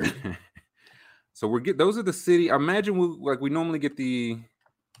year. So those are the city. I imagine we normally get the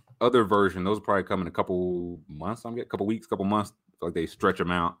other version. Those will probably come in a couple months. I'm getting a couple weeks, couple months. Like they stretch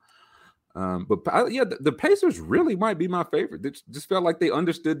them out. But the Pacers really might be my favorite. They just felt like they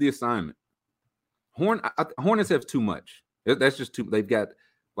understood the assignment. Hornets have too much. That's just too. They've got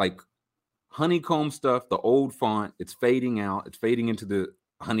like honeycomb stuff. The old font. It's fading out. It's fading into the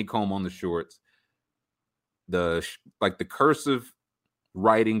honeycomb on the shorts. The cursive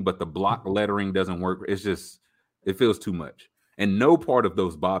writing, but the block lettering doesn't work. It feels too much. And no part of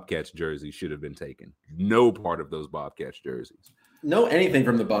those Bobcats jerseys should have been taken. No part of those Bobcats jerseys. No, anything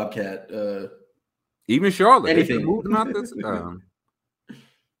from the Bobcat. Even Charlotte. Anything. Moved them out this. I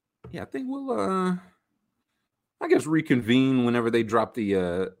think we'll. I guess reconvene whenever they drop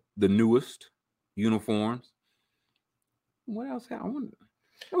the newest uniforms. What else? There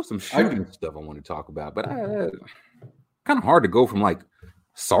was some shooting stuff I want to talk about, but kind of hard to go from like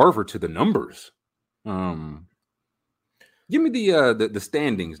Sarver to the numbers. Give me the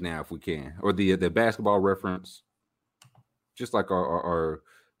standings now, if we can, or the Basketball Reference. Just like our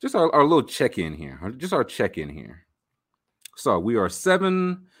little check-in here. Just our check-in here. So we are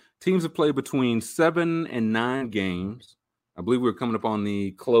 7 teams have played between 7 and 9 games. I believe we're coming up on the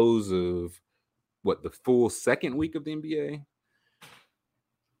close of the full second week of the NBA.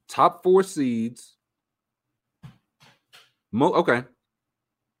 Top 4 seeds.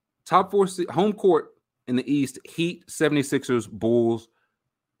 Top 4 home court in the East: Heat, 76ers, Bulls,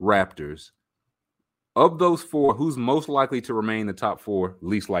 Raptors. Of those 4, who's most likely to remain the top 4,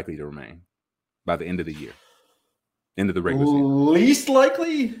 least likely to remain by the end of the year? End of the regular season. Least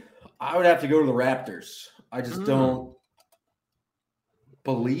likely? I would have to go to the Raptors. I just don't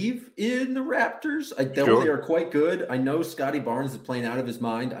believe in the Raptors. I know they are quite good. I know Scotty Barnes is playing out of his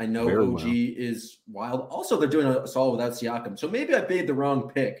mind. I know OG is wild. Also, they're doing a solid without Siakam. So maybe I made the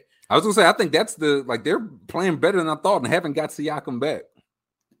wrong pick. I was going to say, I think that's they're playing better than I thought and haven't got Siakam back.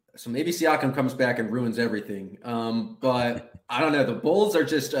 So maybe Siakam comes back and ruins everything. But I don't know. The Bulls are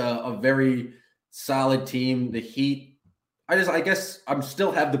just a very solid team. The Heat, I guess I'm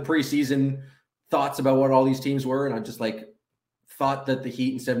still have the preseason thoughts about what all these teams were. And I just thought that the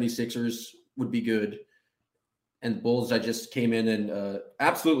Heat and 76ers would be good. And the Bulls, I just came in and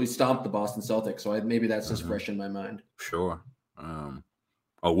absolutely stomped the Boston Celtics. So maybe that's just fresh in my mind. Sure.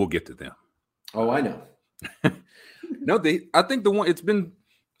 We'll get to them. Oh, I know. No, I think it's been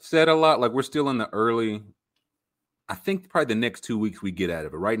said a lot. Like, we're still in the early. I think probably the next 2 weeks we get out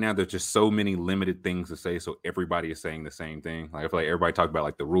of it. Right now, there's just so many limited things to say, so everybody is saying the same thing. Like, I feel like everybody talk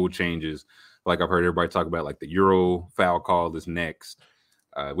about the rule changes. Like, I've heard everybody talk about the Euro foul call is next,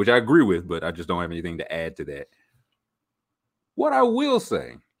 which I agree with, but I just don't have anything to add to that. What I will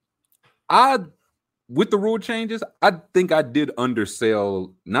say, with the rule changes, I think I did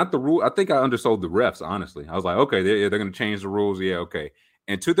undersell, not the rule. I think I undersold the refs, honestly. I was like, okay, they're going to change the rules. Yeah, okay.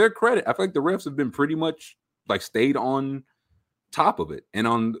 And to their credit, I feel like the refs have been pretty much stayed on top of it. And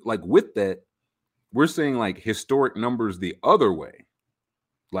on with that, we're seeing historic numbers the other way.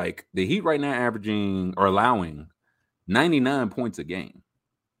 Like, the Heat right now averaging or allowing 99 points a game.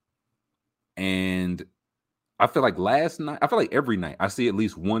 And I feel like every night I see at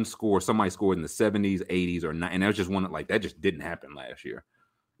least one score. Somebody scored in the 70s, 80s, or 90. And that was just one that just didn't happen last year.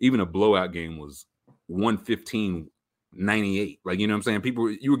 Even a blowout game was 115-98. You know what I'm saying?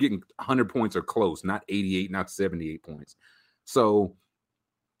 You were getting 100 points or close, not 88, not 78 points. So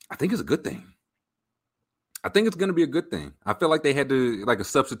I think it's a good thing. I think it's going to be a good thing. I feel like they had to, a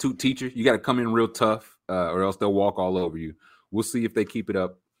substitute teacher. You got to come in real tough or else they'll walk all over you. We'll see if they keep it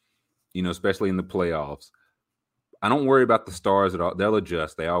up, especially in the playoffs. I don't worry about the stars at all. They'll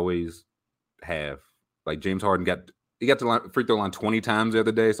adjust. They always have. James Harden got to the free throw line 20 times the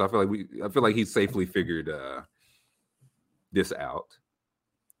other day. So I feel like he's safely figured this out.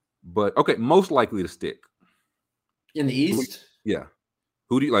 But okay, most likely to stick in the East. Yeah.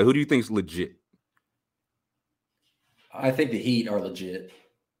 Who do you think is legit? I think the Heat are legit.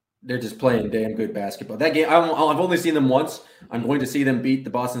 They're just playing damn good basketball. That game, I've only seen them once. I'm going to see them beat the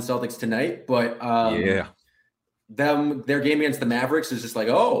Boston Celtics tonight. But their game against the Mavericks is just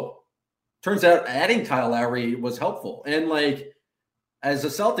turns out adding Kyle Lowry was helpful. And as a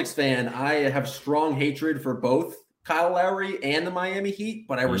Celtics fan, I have strong hatred for both Kyle Lowry and the Miami Heat,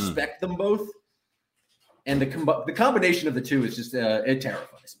 but I respect them both. And the combination of the two is just it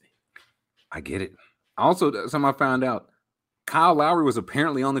terrifies me. I get it. Also, something I found out, Kyle Lowry was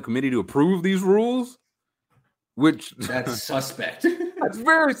apparently on the committee to approve these rules, which that's suspect. That's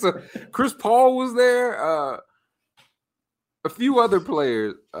very Chris Paul was there. A few other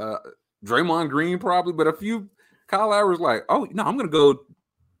players, Draymond Green probably, but a few. Kyle Lowry was like, "Oh no, I'm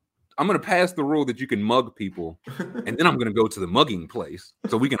gonna pass the rule that you can mug people, and then I'm gonna go to the mugging place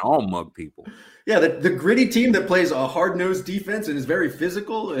so we can all mug people." Yeah, the gritty team that plays a hard-nosed defense and is very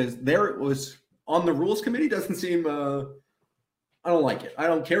physical was on the rules committee. Doesn't seem. I don't like it. I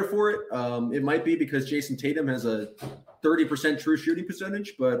don't care for it. It might be because Jason Tatum has a 30% true shooting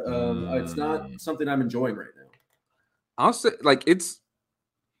percentage, but it's not something I'm enjoying right now. I'll say I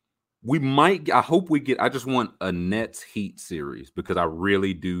hope we get, I just want a Nets Heat series because I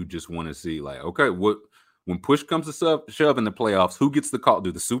really do just want to see okay, when push comes to shove in the playoffs, who gets the call?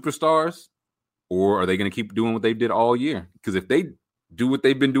 Do the superstars or are they going to keep doing what they did all year? Because if they do what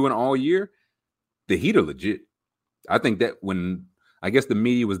they've been doing all year, the Heat are legit. I think that when I guess the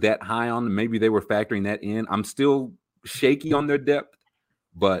media was that high on them, maybe they were factoring that in. I'm still shaky on their depth,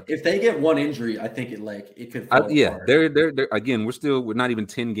 but if they get one injury, I think it could fall apart. They're again, we're not even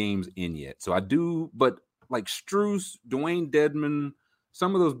 10 games in yet. So I do, but Strus, Dwayne Dedmon,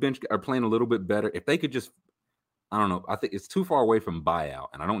 some of those bench are playing a little bit better. If they could just, I don't know, I think it's too far away from buyout,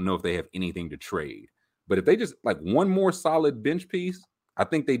 and I don't know if they have anything to trade. But if they just one more solid bench piece, I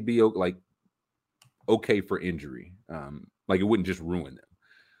think they'd be okay for injury. Like it wouldn't just ruin them.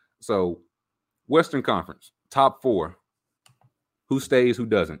 So Western Conference, top 4. Who stays, who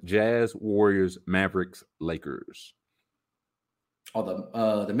doesn't? Jazz, Warriors, Mavericks, Lakers.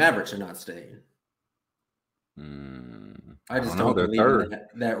 Oh, the Mavericks are not staying. I just don't believe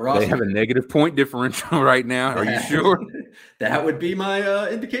that roster. They have a negative point differential right now. Are you sure? That would be my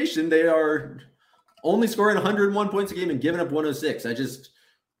indication. They are only scoring 101 points a game and giving up 106.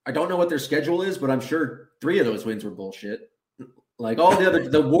 I don't know what their schedule is, but I'm sure 3 of those wins were bullshit. Like all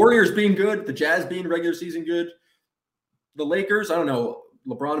the Warriors being good, the Jazz being regular season good, the Lakers, I don't know.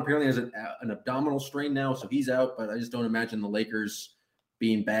 LeBron apparently has an abdominal strain now, so he's out, but I just don't imagine the Lakers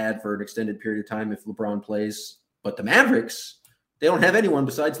being bad for an extended period of time if LeBron plays. But the Mavericks, they don't have anyone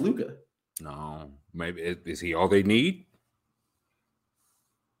besides Luka. No, maybe is he all they need?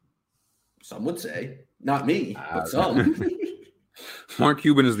 Some would say, not me, but some. Mark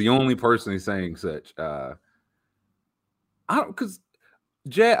Cuban is the only person who's saying such. I don't because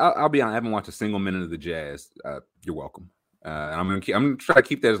Jazz. I'll be honest. I haven't watched a single minute of the Jazz. You're welcome. And I'm gonna try to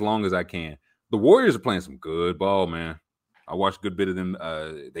keep that as long as I can. The Warriors are playing some good ball, man. I watched a good bit of them.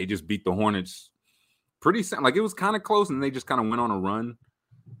 They just beat the Hornets pretty like it was kind of close, and they just kind of went on a run.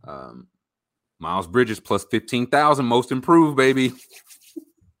 Miles Bridges plus 15,000, most improved, baby.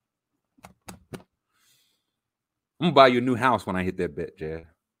 I'm gonna buy you a new house when I hit that bet, Jay.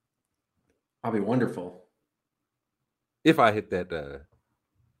 I'll be wonderful. If I hit that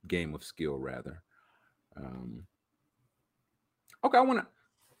game of skill, rather. Okay, I want to.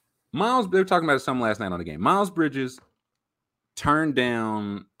 Miles, they were talking about something last night on the game. Miles Bridges turned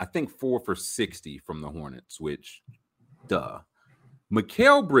down, I think, 4 for 60 from the Hornets, which, duh.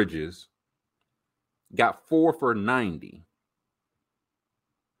 Mikal Bridges got 4 for 90.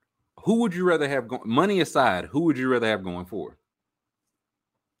 Who would you rather have going? Money aside, who would you rather have going for?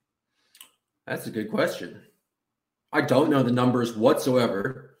 That's a good question. I don't know the numbers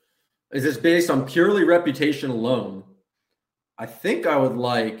whatsoever. Is this based on purely reputation alone? I think I would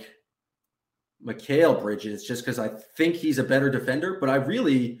like Mikal Bridges just because I think he's a better defender, but I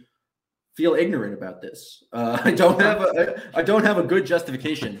really feel ignorant about this. I don't have a good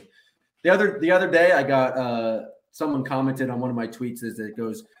justification. The other day, I got someone commented on one of my tweets that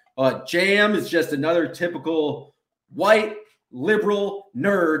goes, "JM is just another typical white liberal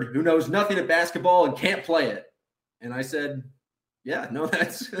nerd who knows nothing of basketball and can't play it." And I said, "Yeah, no,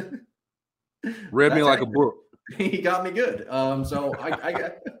 that's read me like a book." He got me good. So I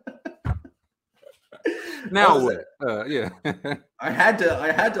got. Now what? Yeah. I had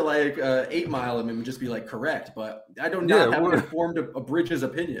to like 8 Mile him and just be like correct, but I don't have informed a Bridges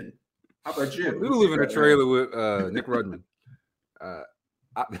opinion. How about you? We live in a trailer with Nick Rudman.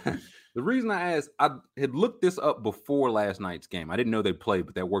 The reason I asked, I had looked this up before last night's game. I didn't know they played,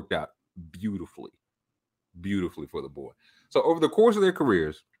 but that worked out beautifully for the boy. So over the course of their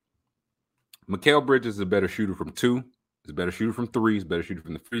careers, Mikal Bridges is a better shooter from 2, is a better shooter from 3, is a better shooter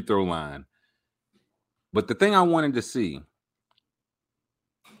from the free throw line. But the thing I wanted to see,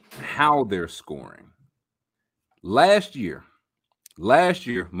 how they're scoring. Last year,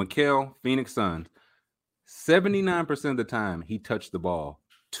 Mikal, Phoenix Suns, 79% of the time he touched the ball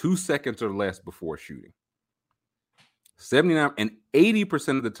 2 seconds or less before shooting. 79 and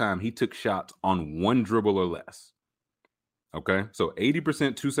 80% of the time he took shots on 1 dribble or less. Okay, so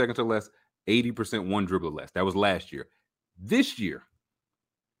 80% 2 seconds or less, 80% 1 dribble or less. That was last year. This year,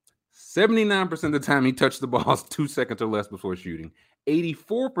 79% of the time he touched the ball 2 seconds or less before shooting.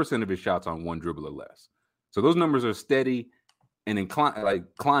 84% of his shots on 1 dribble or less. So those numbers are steady and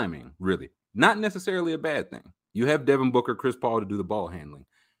climbing, really. Not necessarily a bad thing. You have Devin Booker, Chris Paul to do the ball handling.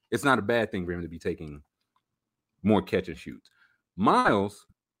 It's not a bad thing for him to be taking more catch and shoots. Miles,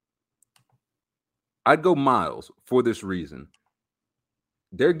 I'd go Miles for this reason.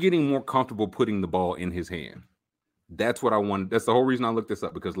 They're getting more comfortable putting the ball in his hand. That's what I wanted. That's the whole reason I looked this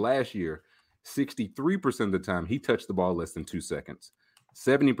up, because last year, 63% of the time he touched the ball less than 2 seconds.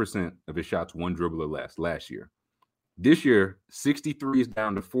 70% of his shots 1 dribble or less last year. This year, 63 is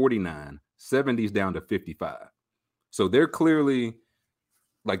down to 49, 70 is down to 55. So they're clearly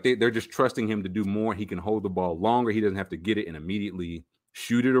like they're just trusting him to do more. He can hold the ball longer. He doesn't have to get it and immediately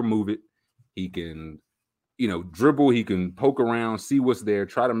shoot it or move it. He can, dribble. He can poke around, see what's there,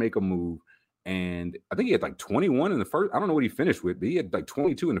 try to make a move. And I think he had like 21 in the first. I don't know what he finished with, but he had like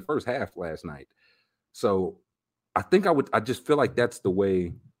 22 in the first half last night. So I think I just feel like that's the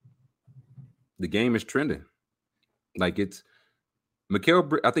way the game is trending. Like it's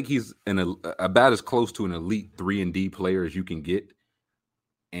Mikal. I think he's about as close to an elite 3-and-D player as you can get.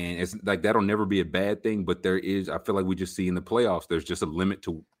 And it's like that'll never be a bad thing. But I feel like we just see in the playoffs, there's just a limit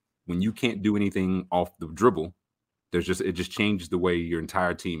to when you can't do anything off the dribble. it just changes the way your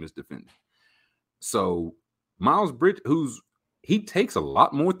entire team is defended. So Miles Bridges, he takes a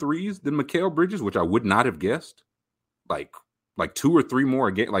lot more threes than Mikal Bridges, which I would not have guessed. Like 2 or 3 more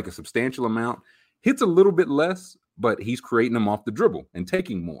again, like a substantial amount. Hits a little bit less, but he's creating them off the dribble and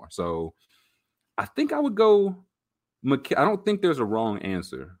taking more. So I think I would go Mikal. I don't think there's a wrong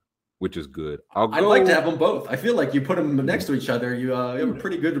answer, which is good. I'd like to have them both. I feel like you put them next to each other, you have a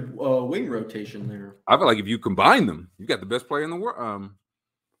pretty good wing rotation there. I feel like if you combine them, you got the best player in the world.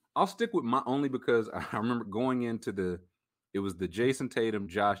 I'll stick with my only because I remember going into it was the Jason Tatum,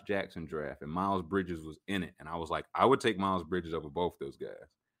 Josh Jackson draft, and Miles Bridges was in it. And I was like, I would take Miles Bridges over both those guys.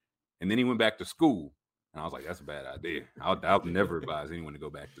 And then he went back to school. And I was like, that's a bad idea. I'll never advise anyone to go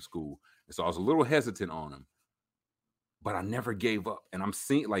back to school. And so I was a little hesitant on him. But I never gave up. And I'm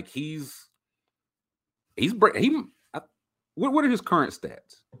seeing like what are his current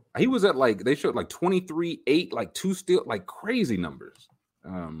stats? He was at they showed 23-8, 2 steals, crazy numbers.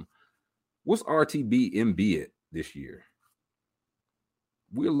 What's RTB MB at this year?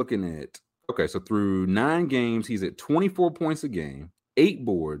 We're looking at, so through 9 games, he's at 24 points a game, 8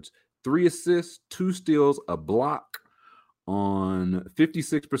 boards, 3 assists, 2 steals, a block on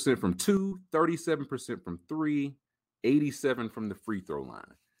 56% from 2, 37% from 3, 87 from the free throw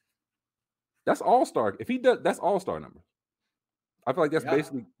line. That's all-star. If he does, that's all-star number. I feel like that's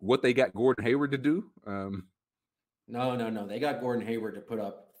basically what they got Gordon Hayward to do. No. They got Gordon Hayward to put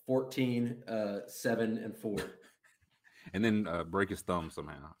up 14, 7, and 4. And then break his thumb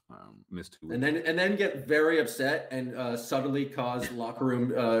somehow. Missed 2 weeks. And then get very upset and subtly cause locker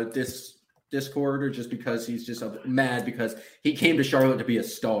room discord, or just because he's just mad because he came to Charlotte to be a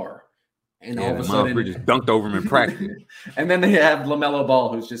star. And all of a sudden, Bridges dunked over him in practice. And then they have LaMelo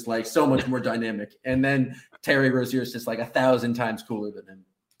Ball, who's just so much more dynamic. And then Terry Rozier is just 1,000 times cooler than him.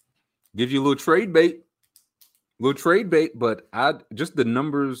 Gives you a little trade bait, but just the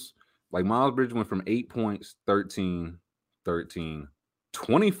numbers, Miles Bridges went from 8 points, 13,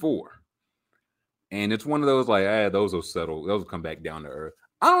 24. And it's one of those those will settle. Those will come back down to earth.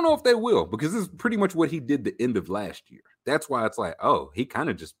 I don't know if they will, because this is pretty much what he did the end of last year. That's why it's he kind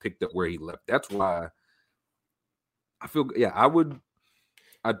of just picked up where he left. That's why I feel,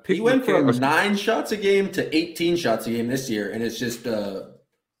 I'd pick. He went from 9 shots a game to 18 shots a game this year, and it's just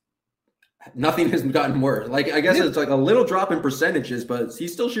nothing has gotten worse. I guess it's a little drop in percentages, but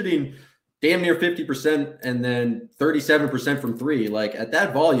he's still shooting damn near 50% and then 37% from 3. At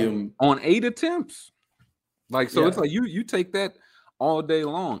that volume on 8 attempts. It's you take that all day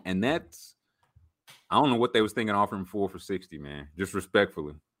long, and that's, I don't know what they was thinking offering 4 for 60, man. Just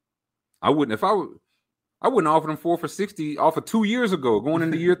respectfully, I wouldn't offer him 4 for 60 off of 2 years ago, going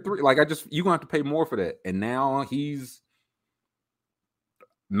into year 3. You're gonna have to pay more for that, and now he's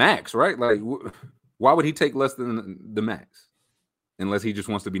max, right? Why would he take less than the max? Unless he just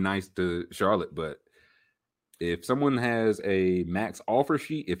wants to be nice to Charlotte. But if someone has a max offer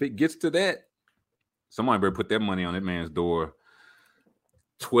sheet, if it gets to that, somebody better put their money on that man's door.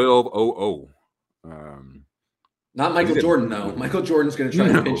 12-0-0. Not Michael Jordan, though. Michael Jordan's going to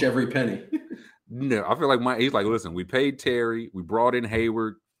try to pinch every penny. No, I feel like he's listen, we paid Terry, we brought in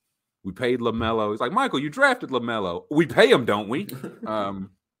Hayward, we paid LaMelo. He's like, Michael, you drafted LaMelo. We pay him, don't we? There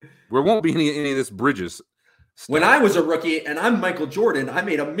won't be any of this Bridges stuff. When I was a rookie and I'm Michael Jordan, I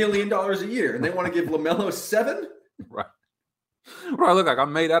made $1 million a year, and they want to give LaMelo 7? Right. What do I look like?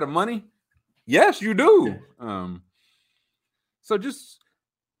 I'm made out of money? Yes, you do. So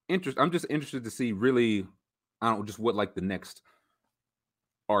I'm just interested to see really, I don't know, just what the next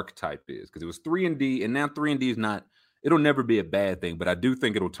archetype is, because it was 3-and-D, and now 3-and-D is not, it'll never be a bad thing, but I do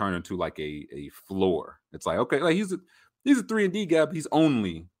think it'll turn into a floor. It's okay, he's a 3-and-D guy, but he's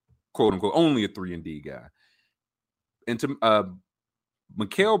only, quote unquote, only a 3-and-D guy. And to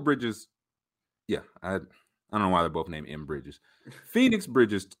Mikal Bridges, I don't know why they're both named M. Bridges. Phoenix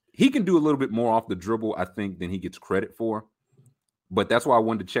Bridges, he can do a little bit more off the dribble, I think, than he gets credit for. But that's why I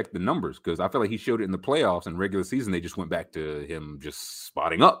wanted to check the numbers, because I feel like he showed it in the playoffs and regular season. They just went back to him just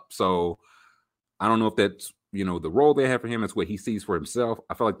spotting up. So I don't know if that's, the role they have for him. It's what he sees for himself.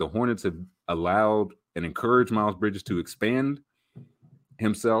 I feel like the Hornets have allowed and encouraged Miles Bridges to expand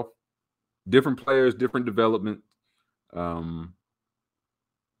himself. Different players, different development. But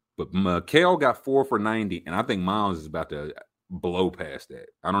Mikal got 4 for 90, and I think Miles is about to blow past that.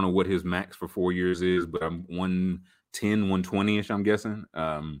 I don't know what his max for 4 years is, but I'm 110, 120-ish, I'm guessing.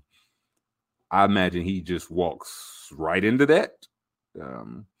 I imagine he just walks right into that.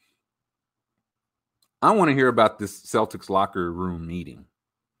 I want to hear about this Celtics locker room meeting.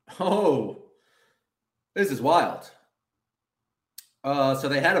 Oh, this is wild. So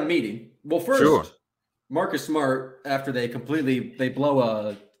they had a meeting. Well, first, Marcus Smart, after they blow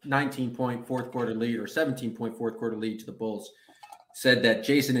a 19-point fourth quarter lead or 17-point fourth quarter lead to the Bulls, said that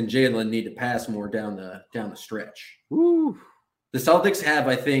Jason and Jalen need to pass more down the stretch. Woo. The Celtics have,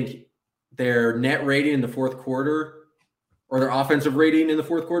 I think, their net rating in the fourth quarter, or their offensive rating in the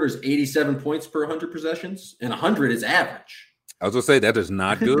fourth quarter, is 87 points per 100 possessions, and 100 is average. I was going to say, that is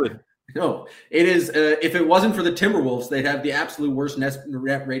not good. No, it is. If it wasn't for the Timberwolves, they'd have the absolute worst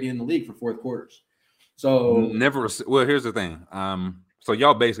net rating in the league for fourth quarters. So Well, here's the thing. So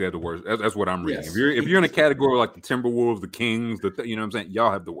y'all basically have the worst. That's what I'm reading. Yes. If you're in a category like the Timberwolves, the Kings, you know what I'm saying,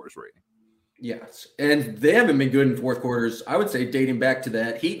 y'all have the worst rating. Yes, and they haven't been good in fourth quarters. I would say dating back to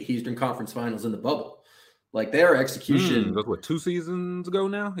that Heat Eastern Conference Finals in the bubble. Like their execution. That's what, 2 seasons ago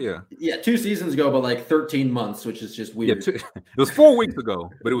now? Yeah. Yeah, 2 seasons ago, but like 13 months, which is just weird. Yeah, it was 4 weeks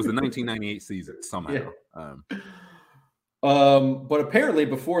ago, but it was the 1998 season somehow. Yeah. But apparently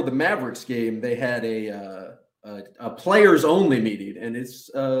before the Mavericks game, they had a players only meeting, and it's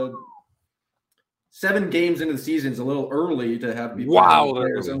 7 games into the season. It's a little early to have people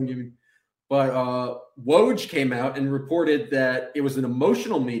players only. But Woj came out and reported that it was an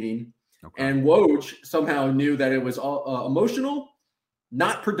emotional meeting. Okay. And Woj somehow knew that it was emotional,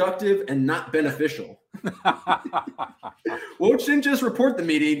 not productive, and not beneficial. Woj didn't just report the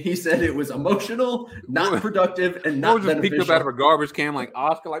meeting. He said it was emotional, not productive, and not beneficial. Woj just picked up out of a garbage can like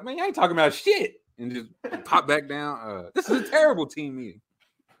Oscar, like, man, you ain't talking about shit. And just pop back down. This is a terrible team meeting.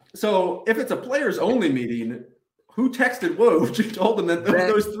 So if it's a players-only meeting, who texted Woj and told them that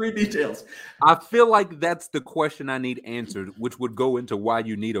those 3 details? I feel like that's the question I need answered, which would go into why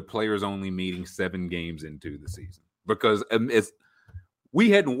you need a players-only meeting 7 games into the season. Because we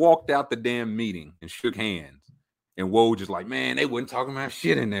hadn't walked out the damn meeting and shook hands, and Woj is like, man, they wasn't talking about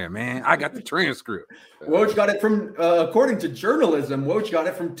shit in there, man. I got the transcript. Woj got it from, according to journalism, Woj got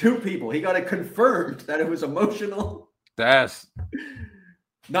it from 2 people. He got it confirmed that it was emotional. That's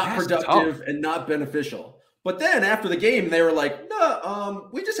productive tough. And not beneficial. But then after the game, they were like, no,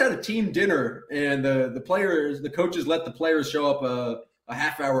 we just had a team dinner, and the coaches let the players show up a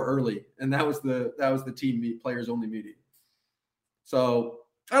half hour early, and that was the team players only meeting. So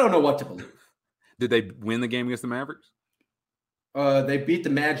I don't know what to believe. Did they win the game against the Mavericks? They beat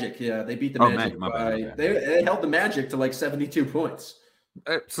the Magic. Yeah, they beat the Magic. My bad. They held the Magic to like 72 points.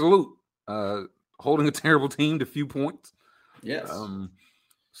 Salute. Holding a terrible team to few points. Yes.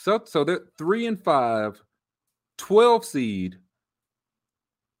 So they're 3-5. 12 seed.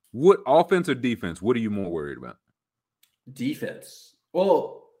 What offense or defense? What are you more worried about? Defense.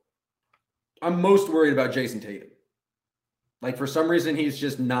 Well, I'm most worried about Jason Tatum. Like, for some reason, he's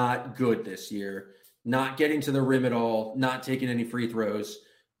just not good this year. Not getting to the rim at all. Not taking any free throws.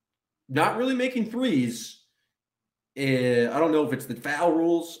 Not really making threes. I don't know if it's the foul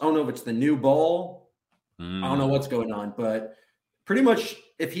rules. I don't know if it's the new ball. I don't know what's going on. But pretty much,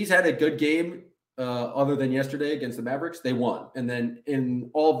 if he's had a good game, other than yesterday against the Mavericks, they won. And then in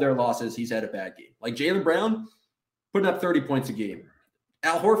all of their losses, he's had a bad game. Like Jaylen Brown, putting up 30 points a game.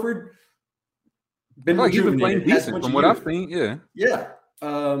 Al Horford, he's been playing decent from what I've seen. Yeah. Yeah.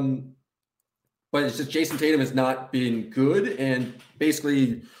 But it's just Jason Tatum has not been good. And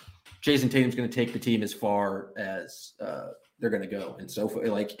basically, Jason Tatum's going to take the team as far as they're going to go. And so,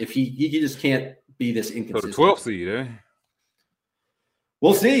 like, if he just can't be this inconsistent. So the 12th seed, eh?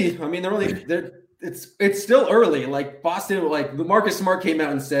 We'll see. I mean, it's still early. Like Boston, like Marcus Smart came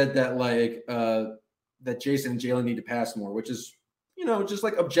out and said that that Jason and Jalen need to pass more, which is, just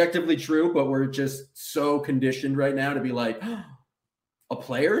like objectively true, but we're just so conditioned right now to be like, a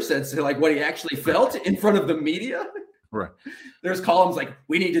player said like what he actually felt in front of the media. Right. There's columns like,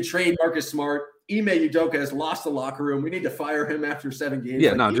 we need to trade Marcus Smart. Ime Udoka has lost the locker room. We need to fire him after 7 games.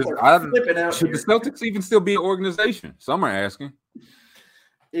 Yeah, like, flipping out. Should the Celtics even still be an organization? Some are asking.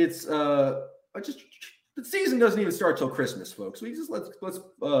 It's the season doesn't even start till Christmas, folks. We just let's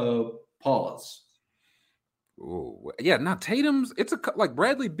pause. Oh yeah, now Tatum's. It's like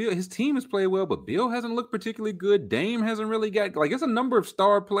Bradley Beal. His team has played well, but Beal hasn't looked particularly good. Dame hasn't really got it's a number of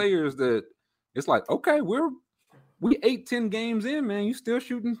star players that it's like, okay, we 8-10 games in, man. You still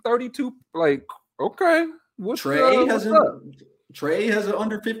shooting 32? Like, okay, Trey has an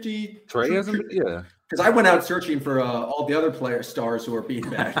under 50. Trey hasn't, yeah. Because I went out searching for all the other stars who are being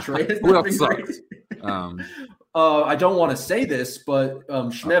back. Trey has not been great. I don't want to say this, but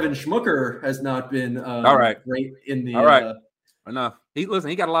Schmevin Schmucker has not been all right. Great in the. All right, enough. He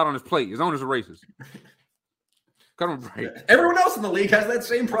got a lot on his plate. His owners are racist. Cut him a break. Everyone else in the league has that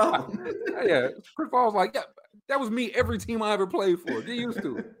same problem. Yeah, Chris Paul's like, yeah, that was me every team I ever played for. Get used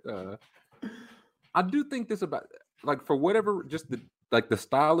to it. I do think this about, like, for whatever, just the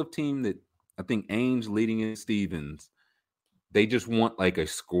style of team that I think Ainge leading in Stevens, they just want like a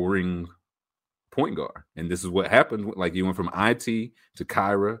scoring point guard. And this is what happened. Like you went from IT to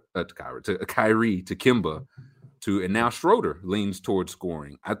Kyrie to Kimba and now Schroeder leans towards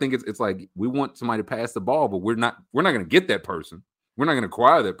scoring. I think it's like we want somebody to pass the ball, but we're not going to get that person. We're not going to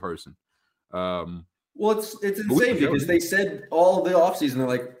acquire that person. Well, it's insane because they said all the offseason, they're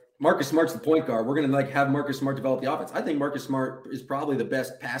like, Marcus Smart's the point guard. We're going to like have Marcus Smart develop the offense. I think Marcus Smart is probably the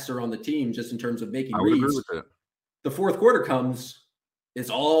best passer on the team just in terms of making reads. Agree with that. The fourth quarter comes, it's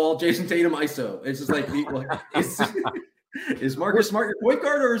all Jason Tatum ISO. It's just like, is Marcus Smart your point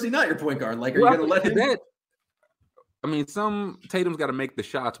guard or is he not your point guard? Like, are you going to let him? I mean, some Tatum's got to make the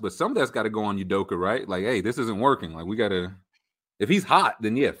shots, but some of that's got to go on Udoka, right? Like, hey, this isn't working. Like, we got to. If he's hot,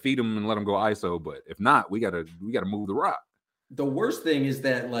 then yeah, feed him and let him go ISO. But if not, we gotta move the rock. The worst thing is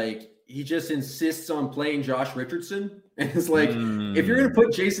that like he just insists on playing Josh Richardson, and it's like if you're gonna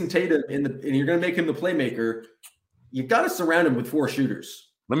put Jason Tatum and you're gonna make him the playmaker, you got to surround him with 4 shooters.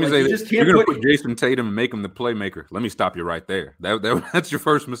 Let me say this: you're gonna put Jason Tatum and make him the playmaker. Let me stop you right there. That's your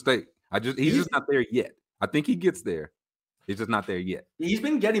first mistake. He's just not there yet. I think he gets there. He's just not there yet. He's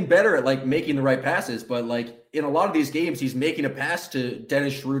been getting better at like making the right passes, but like in a lot of these games, he's making a pass to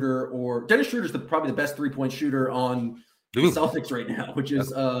Dennis Schroeder, or Dennis Schroeder's probably the best 3-point shooter on the Celtics right now, which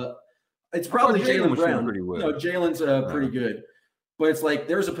is it's probably Jaylen Brown. Well. No, Jalen's pretty good, but it's like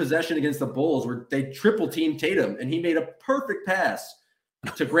there's a possession against the Bulls where they triple team Tatum, and he made a perfect pass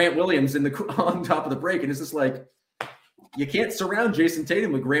to Grant Williams on top of the break, and it's just like you can't surround Jason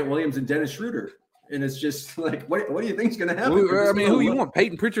Tatum with Grant Williams and Dennis Schroeder. And it's just like, what do you think is going to happen? I mean, who you want?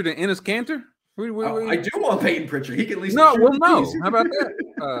 Peyton Pritchard and Enes Kanter? I do want Peyton Pritchard. He can at least no. How about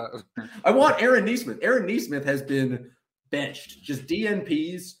that? I want Aaron Nesmith. Aaron Nesmith has been benched. Just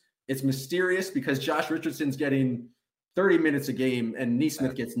DNPs. It's mysterious because Josh Richardson's getting 30 minutes a game and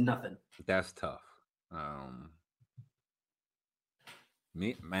Nesmith gets nothing. That's tough. I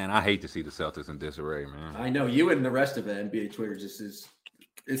hate to see the Celtics in disarray, man. I know you and the rest of the NBA Twitter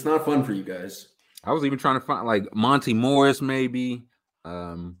it's not fun for you guys. I was even trying to find like Monty Morris, maybe.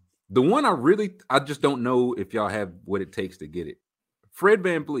 The one I just don't know if y'all have what it takes to get it. Fred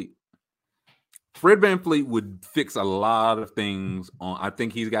VanVleet. Fred VanVleet would fix a lot of things. I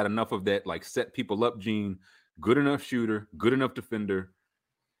think he's got enough of that, like set people up gene. Good enough shooter, good enough defender.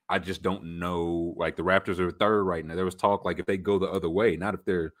 I just don't know. Like the Raptors are third right now. There was talk like if they go the other way, not if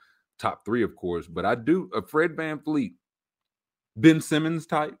they're top 3, of course. But I do a Fred VanVleet, Ben Simmons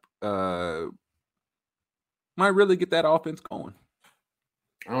type. Might really get that offense going.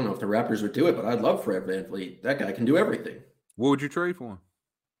 I don't know if the Raptors would do it, but I'd love Fred VanVleet. That guy can do everything. What would you trade for him?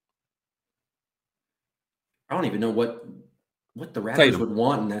 I don't even know what the Raptors would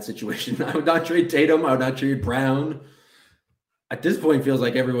want in that situation. I would not trade Tatum. I would not trade Brown. At this point, it feels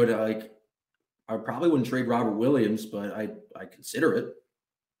like everyone I probably wouldn't trade Robert Williams, but I consider it.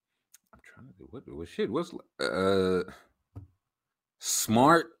 I'm trying to think what's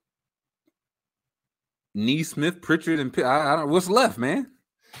Smart, Nesmith, Pritchard, and I don't know what's left, man.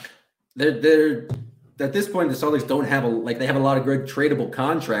 They're at this point the Celtics don't have they have a lot of good tradable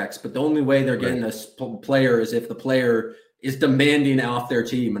contracts, but the only way they're getting a player is if the player is demanding off their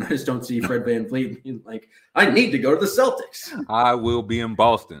team, and I just don't see Fred VanVleet being like, I need to go to the Celtics. I will be in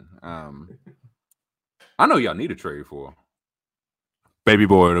Boston. I know y'all need a trade for Baby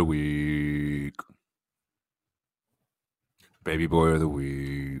Boy of the Week. Baby Boy of the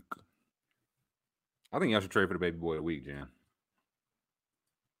Week. I think y'all should trade for the Baby Boy of the Week, Jan.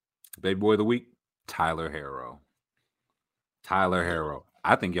 Baby Boy of the Week, Tyler Herro. Tyler Herro.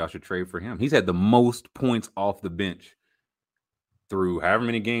 I think y'all should trade for him. He's had the most points off the bench through however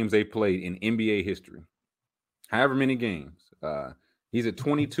many games they played in NBA history. However many games. He's at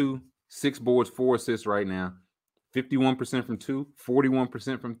 22, 6 boards, 4 assists right now. 51% from 2,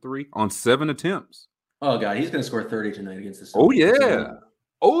 41% from 3 on 7 attempts. Oh, God, he's going to score 30 tonight against the Celtics. Oh, yeah.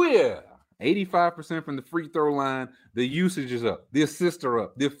 Oh, yeah. 85% from the free throw line. The usage is up. The assists are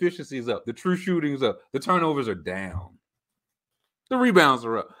up. The efficiency is up. The true shooting is up. The turnovers are down. The rebounds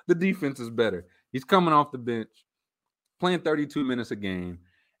are up. The defense is better. He's coming off the bench, playing 32 minutes a game,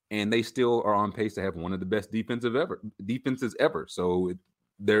 and they still are on pace to have one of the best defenses ever. So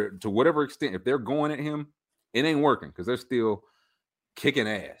they're, to whatever extent, if they're going at him, it ain't working because they're still kicking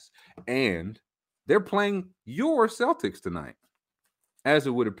ass. And they're playing your Celtics tonight, as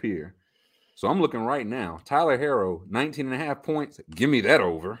it would appear. So I'm looking right now. Tyler Herro, 19.5 points. Give me that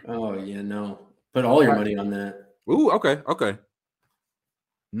over. Oh, yeah, no. Put all your money on that. Ooh, okay.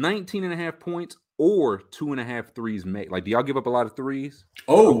 19.5 points or 2.5 threes made. Like, do y'all give up a lot of threes?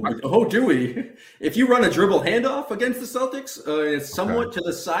 Oh, do we? If you run a dribble handoff against the Celtics, it's somewhat to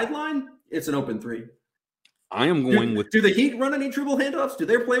the sideline, It's an open three. I am going with. Do the Heat run any dribble handoffs? Do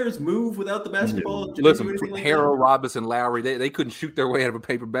their players move without the basketball? Do Listen, like Harrell, Robinson, Lowry, they couldn't shoot their way out of a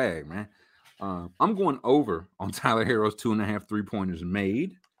paper bag, man. I'm going over on Tyler Harrell's 2.5 3-pointers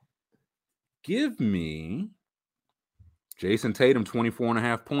made. Give me Jason Tatum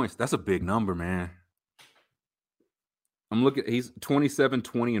 24.5 points. That's a big number, man. I'm looking. He's 27,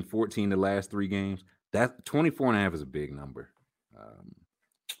 20, and 14 the last 3 games. That 24.5 is a big number.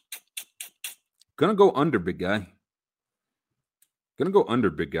 Gonna go under, big guy. And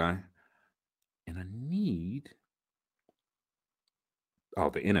I need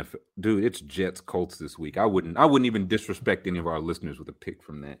the NFL. Dude, it's Jets Colts this week. I wouldn't even disrespect any of our listeners with a pick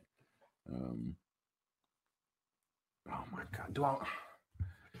from that. Oh my God.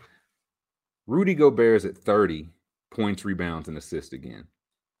 Rudy Gobert is at 30 points, rebounds, and assists again.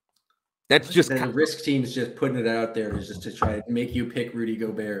 That's just the risk teams just putting it out there is just to try to make you pick Rudy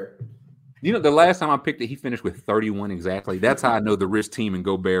Gobert. You know, the last time I picked it, he finished with 31 exactly. That's how I know the risk team and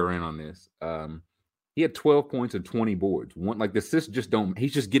Gobert are in on this. He had 12 points and 20 boards. The assists just don't.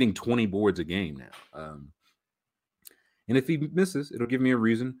 He's just getting 20 boards a game now. And if he misses, it'll give me a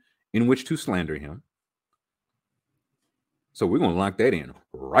reason in which to slander him. So we're going to lock that in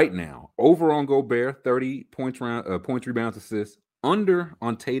right now. Over on Gobert, 30 points, points, rebounds, assists. Under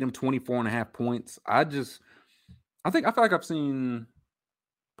on Tatum, 24.5 points. I feel like I've seen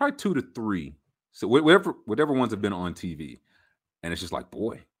probably 2 to 3. So whatever ones have been on TV. And it's just like,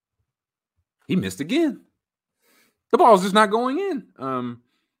 boy, he missed again. The ball's just not going in.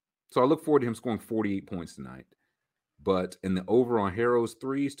 So I look forward to him scoring 48 points tonight. But in the over on Harrow's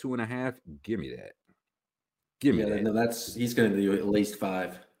threes, 2.5, give me that. Give me that. No, he's going to do at least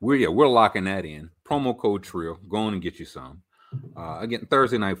 5. We're locking that in. Promo code Trill. Go on and get you some. Again,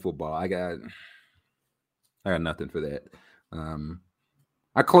 Thursday night football. I got nothing for that.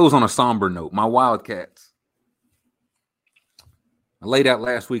 I close on a somber note. My Wildcats. I laid out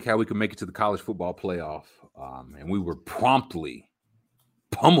last week how we could make it to the college football playoff, and we were promptly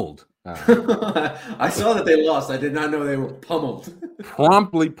pummeled. I saw that they lost. I did not know they were pummeled.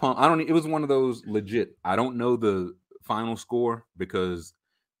 Promptly pummeled. It was one of those legit. I don't know the final score because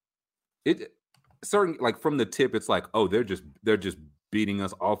from the tip, it's like, oh, they're just beating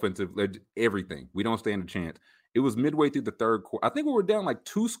us offensive, everything. We don't stand a chance. It was midway through the third quarter. I think we were down like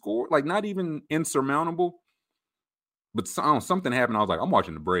 2 scores, like not even insurmountable. But something happened. I was like, I'm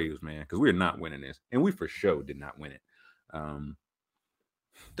watching the Braves, man, because we're not winning this. And we for sure did not win it.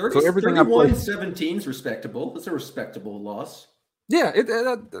 31-17 is respectable. It's a respectable loss. Yeah,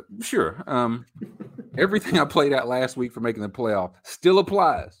 sure. Everything I played out last week for making the playoff still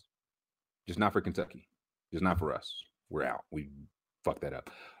applies. Just not for Kentucky. Just not for us. We're out. We fucked that up.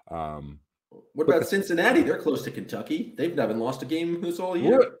 What about Cincinnati? They're close to Kentucky. They've not lost a game this all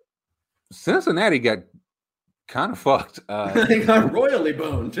year. Cincinnati got kind of fucked. They got royally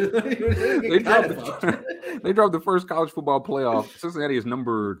boned. They dropped the first college football playoff. Cincinnati is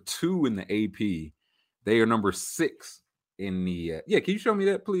number 2 in the AP. They are number 6 in the. Can you show me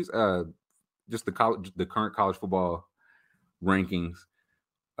that, please? Just the current college football rankings.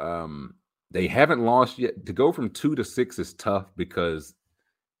 They haven't lost yet. To go from 2 to 6 is tough because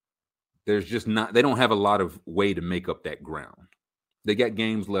there's just not. They don't have a lot of way to make up that ground. They got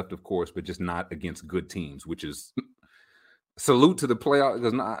games left, of course, but just not against good teams, which is salute to the playoff.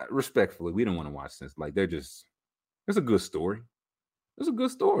 Because not respectfully, we don't want to watch this. Like it's a good story. It's a good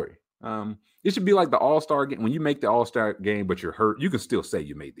story. It should be like the All-Star game. When you make the All-Star game, but you're hurt, you can still say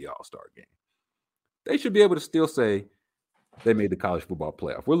you made the All-Star game. They should be able to still say they made the college football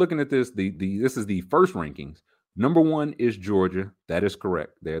playoff. We're looking at this. This is the first rankings. Number 1 is Georgia. That is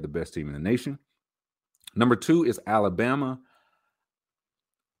correct. They're the best team in the nation. Number 2 is Alabama.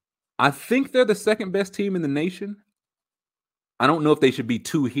 I think they're the second best team in the nation. I don't know if they should be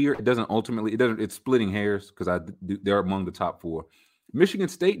 2 here. It's splitting hairs because they're among the top 4. Michigan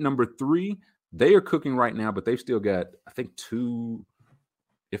State, number 3. They are cooking right now, but they've still got, I think, 2,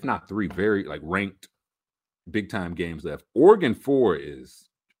 if not 3, very ranked big time games left. Oregon 4 is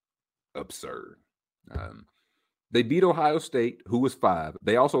absurd. They beat Ohio State, who was 5.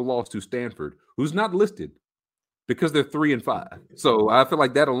 They also lost to Stanford, who's not listed because they're 3 and 5. So I feel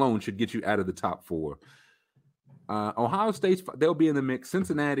like that alone should get you out of the top 4. Ohio State, they'll be in the mix.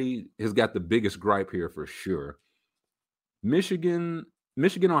 Cincinnati has got the biggest gripe here for sure. Michigan,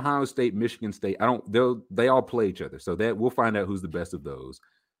 Ohio State, Michigan State. They all play each other, so that we'll find out who's the best of those.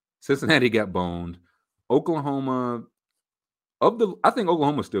 Cincinnati got boned. Oklahoma, I think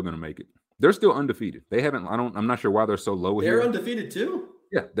Oklahoma's still going to make it. They're still undefeated. They haven't. I'm not sure why they're so low here. They're undefeated too.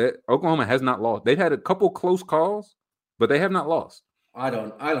 Yeah, Oklahoma has not lost. They've had a couple close calls, but they have not lost. I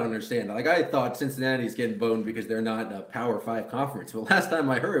don't understand. Like, I thought Cincinnati's getting boned because they're not in a Power 5 conference. Well, last time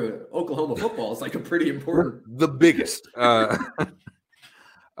I heard, Oklahoma football is like a pretty important, the biggest. But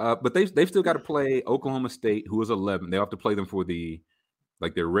they've still got to play Oklahoma State, who is 11. They'll have to play them for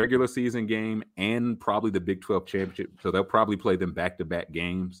their regular season game and probably the Big 12 championship. So they'll probably play them back-to-back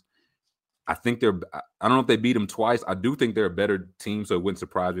games. I think I don't know if they beat them twice. I do think they're a better team, so it wouldn't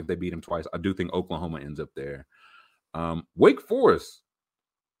surprise me if they beat them twice. I do think Oklahoma ends up there. Wake Forest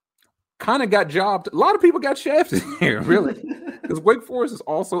kind of got jobbed. A lot of people got shafted here, really, because Wake Forest is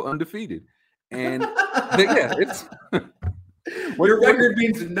also undefeated. And it's your record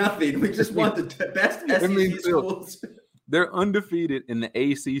means nothing. We just want the best SEC schools. They're undefeated in the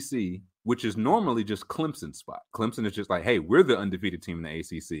ACC, which is normally just Clemson's spot. Clemson is just like, hey, we're the undefeated team in the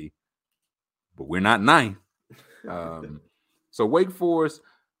ACC, but we're not ninth. So Wake Forest,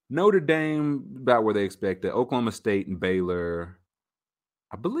 Notre Dame, about where they expected. Oklahoma State and Baylor.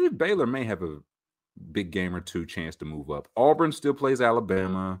 I believe Baylor may have a big game or two chance to move up. Auburn still plays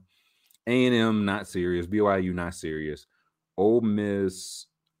Alabama. A&M not serious. BYU not serious. Ole Miss,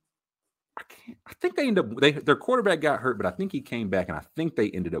 I think they ended up, their quarterback got hurt, but I think he came back, and I think they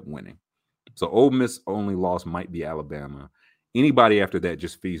ended up winning. So Ole Miss only loss might be Alabama. Anybody after that,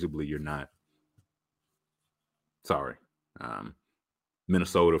 just feasibly, you're not. Sorry.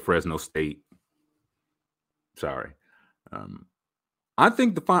 Minnesota, Fresno State. Sorry. I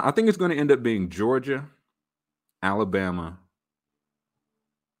think it's going to end up being Georgia, Alabama,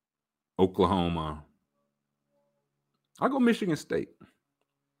 Oklahoma. I'll go Michigan State.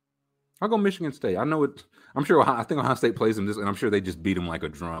 I know it. I think Ohio State plays them this, and I'm sure they just beat them like a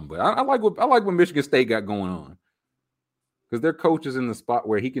drum. But I like what Michigan State got going on, because their coach is in the spot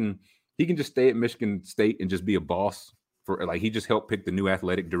where he can just stay at Michigan State and just be a boss for, like, he just helped pick the new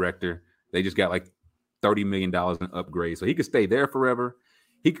athletic director. They just got like $30 million in upgrades, so he could stay there forever.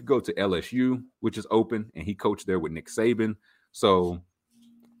 He could go to LSU, which is open, and he coached there with Nick Saban. So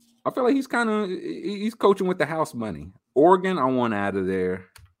I feel like he's coaching with the house money. Oregon, I want out of there.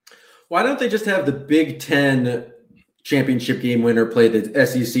 Why don't they just have the Big Ten championship game winner play the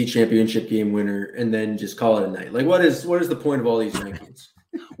SEC championship game winner and then just call it a night? Like, what is the point of all these rankings?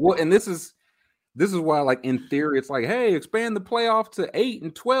 Well, and this is why, like, in theory, it's like, hey, expand the playoff to 8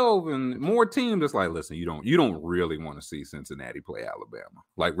 and 12 and more teams. It's like, listen, you don't really want to see Cincinnati play Alabama.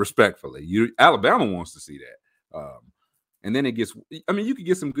 Like, respectfully, Alabama wants to see that. And then it gets, I mean, you could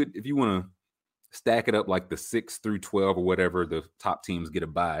get some good, if you want to stack it up like the 6 through 12 or whatever, the top teams get a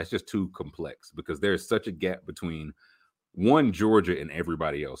bye. It's just too complex because there's such a gap between, one, Georgia and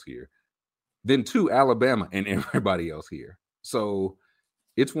everybody else here, then 2, Alabama and everybody else here. So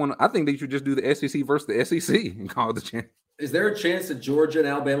it's I think they should just do the SEC versus the SEC and call it the champ. Is there a chance that Georgia and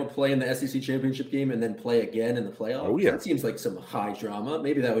Alabama play in the SEC championship game and then play again in the playoffs? Oh, yeah. That seems like some high drama.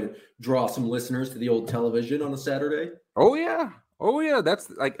 Maybe that would draw some listeners to the old television on a Saturday. Oh, yeah. That's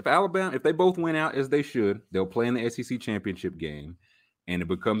like, if they both win out as they should, they'll play in the SEC championship game. And it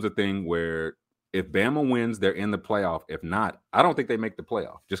becomes a thing where if Bama wins, they're in the playoff. If not, I don't think they make the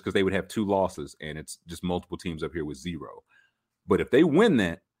playoff just because they would have 2 losses and it's just multiple teams up here with 0. But if they win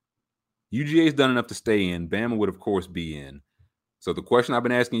that, UGA's done enough to stay in. Bama would, of course, be in. So the question I've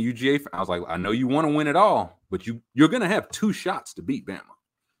been asking UGA, I was like, I know you want to win it all, but you're going to have 2 shots to beat Bama.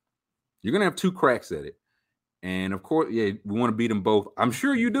 You're going to have 2 cracks at it. And, of course, yeah, we want to beat them both. I'm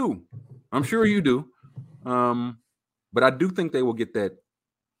sure you do. But I do think they will get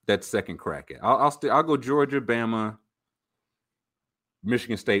that second crack at. I'll go Georgia, Bama,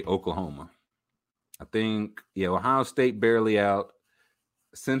 Michigan State, Oklahoma. I think, Ohio State barely out.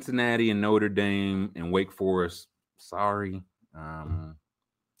 Cincinnati and Notre Dame and Wake Forest, sorry.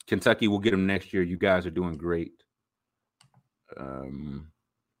 Kentucky will get them next year. You guys are doing great. Damn,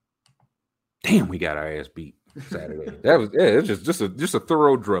 we got our ass beat Saturday. It's just a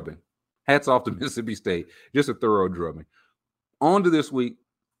thorough drubbing. Hats off to Mississippi State. Just a thorough drubbing. On to this week,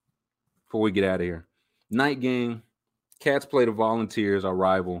 before we get out of here. Night game. Cats play the Volunteers, our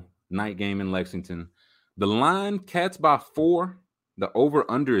rival. Night game in Lexington. The line, Cats by 4. The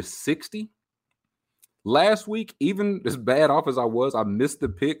over-under is 60. Last week, even as bad off as I was, I missed the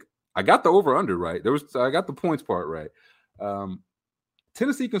pick. I got the over-under right. I got the points part right.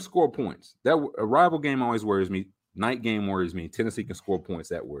 Tennessee can score points. A rival game always worries me. Night game worries me. Tennessee can score points.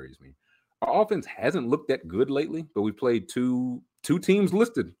 That worries me. Our offense hasn't looked that good lately, but we played two teams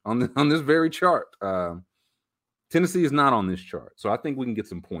listed on this very chart. Tennessee is not on this chart, so I think we can get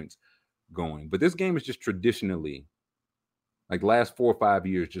some points going. But this game is just traditionally, like last 4 or 5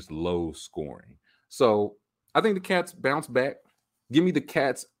 years, just low scoring. So I think the Cats bounce back. Give me the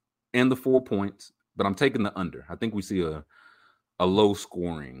Cats and the 4 points, but I'm taking the under. I think we see a a low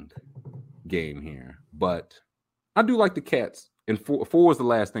scoring game here, but I do like the Cats. And 4 was the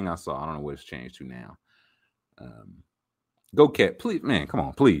last thing I saw. I don't know what it's changed to now. Go Cat, please, man. Come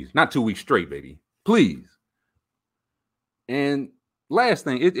on, please. Not 2 weeks straight, baby. Please. And last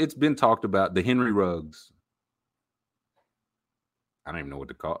thing, it's been talked about, the Henry Ruggs. I don't even know what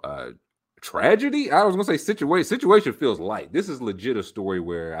to call tragedy. I was gonna say situation feels light. This is legit a story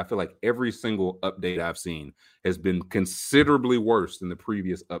where I feel like every single update I've seen has been considerably worse than the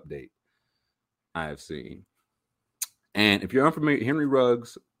previous update I have seen. And if you're unfamiliar, Henry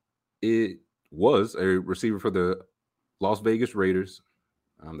Ruggs, it was a receiver for the Las Vegas Raiders.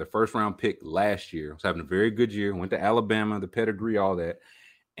 Their first round pick last year. Was having a very good year. Went to Alabama, the pedigree, all that.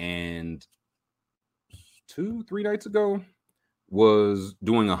 And 2-3 nights ago, was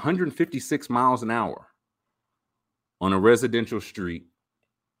doing 156 miles an hour on a residential street,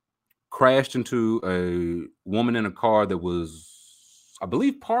 crashed into a woman in a car that was, I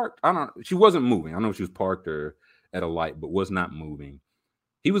believe, parked. She wasn't moving. I don't know if she was parked or at a light, but was not moving.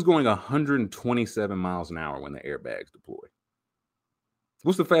 He was going 127 miles an hour when the airbags deployed.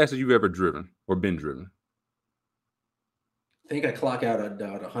 What's the fastest you've ever driven or been driven? I think I clock out at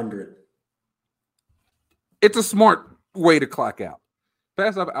 100. It's a smart way to clock out.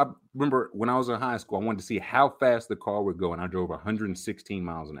 Fast. I remember when I was in high school, I wanted to see how fast the car would go, and I drove 116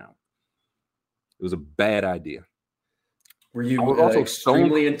 miles an hour. It was a bad idea. Were you also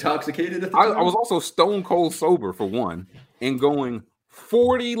extremely intoxicated at the time? I was also stone cold sober for one, and going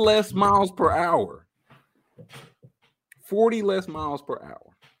 40 less miles per hour. 40 less miles per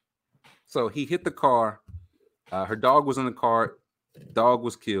hour. So he hit the car. Her dog was in the car. Dog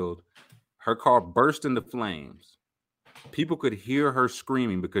was killed. Her car burst into flames. People could hear her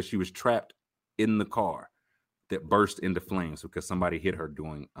screaming because she was trapped in the car that burst into flames because somebody hit her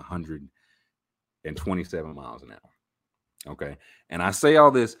doing 127 miles an hour. Okay. And I say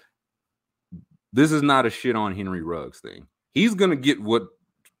all this. This is not a shit on Henry Ruggs thing. He's going to get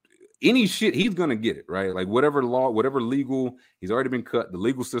any shit, he's going to get it, right? Like whatever law, whatever legal, he's already been cut. The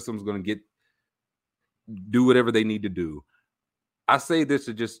legal system's going to do whatever they need to do. I say this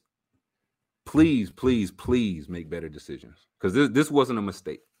to just please make better decisions, because this wasn't a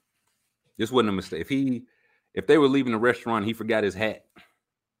mistake. This wasn't a mistake. If they were leaving the restaurant, he forgot his hat.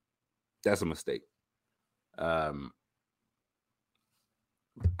 That's a mistake. I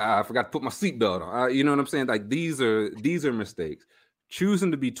forgot to put my seatbelt on. You know what I'm saying? Like these are mistakes. Choosing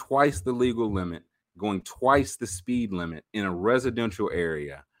to be twice the legal limit, going twice the speed limit in a residential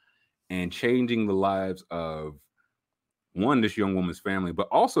area, and changing the lives of this young woman's family, but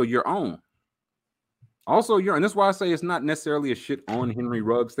also your own. And that's why I say it's not necessarily a shit on Henry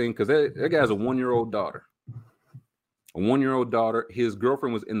Ruggs thing, because that guy has a 1-year-old daughter. A 1-year-old daughter. His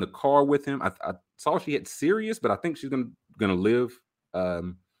girlfriend was in the car with him. I saw she had serious, but I think she's gonna live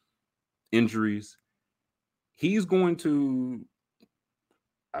injuries. He's going to.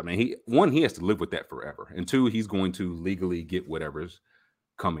 I mean, he has to live with that forever, and 2, he's going to legally get whatever's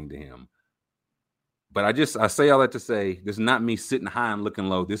coming to him. But I say all that to say, this is not me sitting high and looking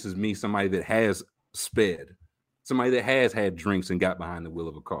low. This is me, somebody that has sped, somebody that has had drinks and got behind the wheel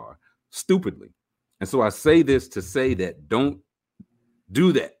of a car stupidly. And so I say this to say that don't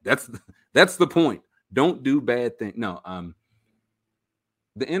do that. That's the point. Don't do bad things. No,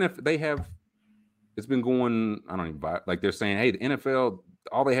 the NFL, it's been going, I don't even buy it. Like they're saying, hey, the NFL,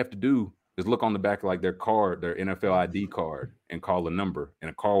 all they have to do is look on the back of like their card, their NFL ID card, and call a number,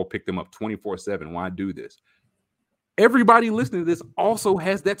 and a car will pick them up 24/7. Why do this? Everybody listening to this also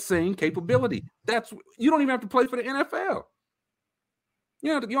has that same capability. You don't even have to play for the NFL.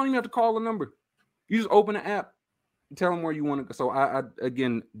 You don't even have to call a number. You just open the app, tell them where you want to go. So I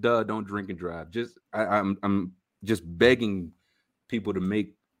again, don't drink and drive. I'm just begging people to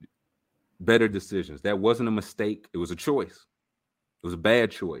make better decisions. That wasn't a mistake. It was a choice. It was a bad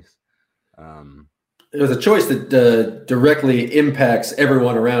choice. It was a choice that directly impacts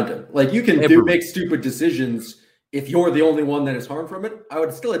everyone around him. Like you can make stupid decisions if you're the only one that is harmed from it. I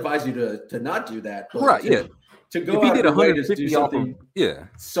would still advise you to not do that. Right? Yeah. To go out of your way to do something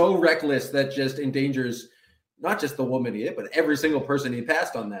so reckless that just endangers not just the woman he hit, but every single person he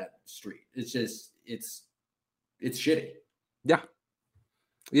passed on that street. It's just it's shitty. Yeah.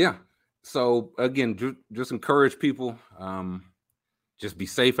 Yeah. So again, just encourage people. Just be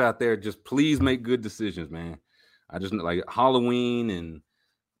safe out there. Just please make good decisions, man. I just like Halloween, and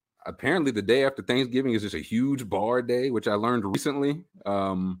apparently the day after Thanksgiving is just a huge bar day, which I learned recently.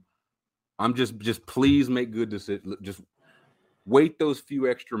 I'm just please make good decisions. Just wait those few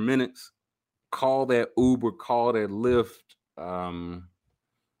extra minutes. Call that Uber, call that Lyft.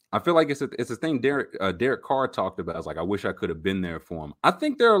 I feel like it's a thing Derek Carr talked about. It's like, I wish I could have been there for him. I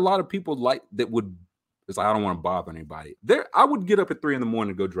think there are a lot of people like that would. It's like, I don't want to bother anybody. I would get up at 3 a.m.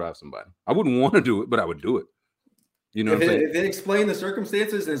 to go drive somebody. I wouldn't want to do it, but I would do it. You know, if they explain the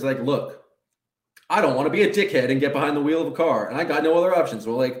circumstances, and it's like, look, I don't want to be a dickhead and get behind the wheel of a car, and I got no other options.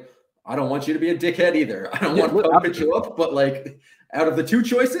 Well, like, I don't want you to be a dickhead either. I don't want to pitch you up, but like, out of the two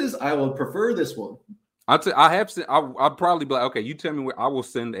choices, I will prefer this one. I'll probably be like, okay, you tell me where I will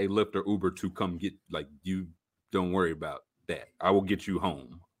send a Lyft or Uber to come get, like, you don't worry about that. I will get you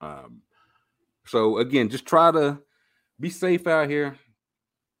home. So again, just try to be safe out here,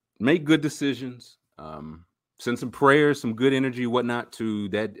 make good decisions, send some prayers, some good energy, whatnot to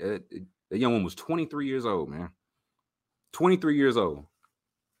that. That young one was 23 years old, man. 23 years old,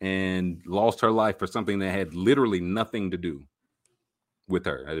 and lost her life for something that had literally nothing to do with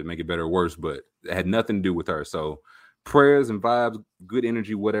her. I didn't make it better or worse, but it had nothing to do with her. So prayers and vibes, good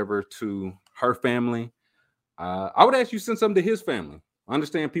energy, whatever, to her family. I would ask you send something to his family. I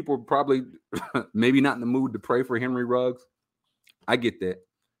understand people are probably maybe not in the mood to pray for Henry Ruggs. I get that.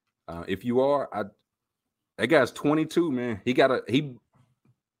 If you are, that guy's 22, man. He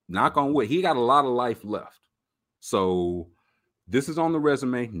knock on wood, he got a lot of life left. So this is on the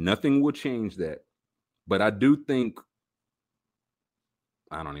resume. Nothing will change that. But I do think,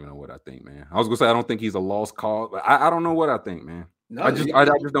 I don't even know what I think, man. I was gonna say I don't think he's a lost cause, but I don't know what I think, man. No, I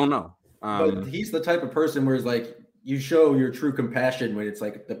just don't know. But he's the type of person where it's like, you show your true compassion when it's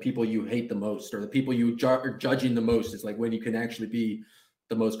like the people you hate the most, or the people you are judging the most. It's like when you can actually be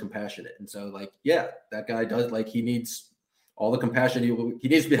the most compassionate. And so, like, yeah, that guy does, like, he needs all the compassion. He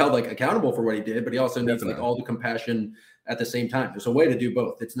needs to be held, like, accountable for what he did, but he also needs like all the compassion at the same time. There's a way to do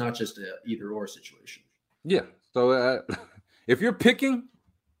both. It's not just a either or situation. Yeah. So if you're picking,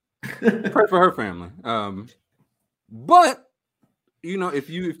 pray for her family. But you know, if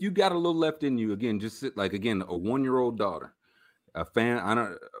you got a little left in you, again, just sit, like, again, a 1-year-old daughter, a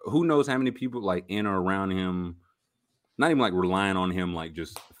fan. Who knows how many people like in or around him, not even like relying on him, like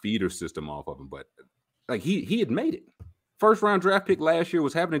just feeder system off of him, but like he had made it. First round draft pick last year,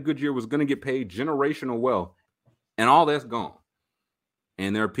 was having a good year, was going to get paid generational wealth, and all that's gone.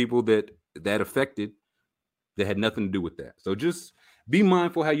 And there are people that affected that had nothing to do with that. So just be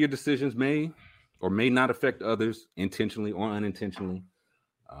mindful how your decisions may or may not affect others intentionally or unintentionally.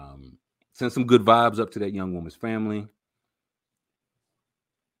 Send some good vibes up to that young woman's family.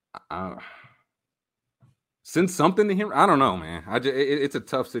 Send something to him. I don't know, man. It's a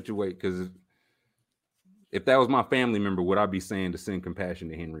tough situation, because if that was my family member, would I be saying to send compassion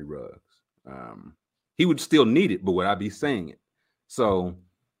to Henry Ruggs? He would still need it, but would I be saying it? So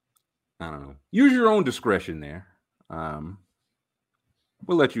I don't know. Use your own discretion there.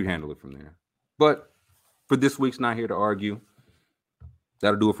 We'll let you handle it from there. But for this week's Not Here to Argue,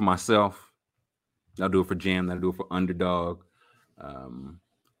 that'll do it for myself. That'll do it for Jam. That'll do it for Underdog.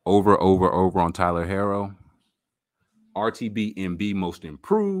 Over on Tyler Harrow. RTBMB Most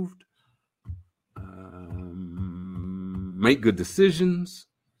Improved. Make good decisions.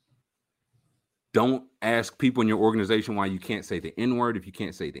 Don't ask people in your organization why you can't say the N-word if you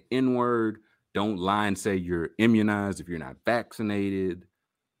can't say the N-word. Don't lie and say you're immunized if you're not vaccinated.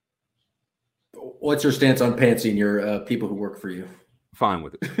 What's your stance on pantsing your people who work for you? Fine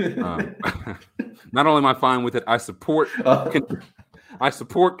with it. Not only am I fine with it, I support,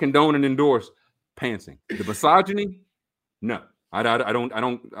 condone, and endorse pantsing. The misogyny, no, I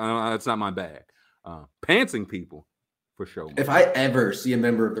don't. That's not my bag. Pantsing people, for sure. If I ever see a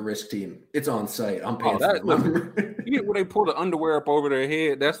member of the risk team, it's on site. I'm pantsing them. You get where they pull the underwear up over their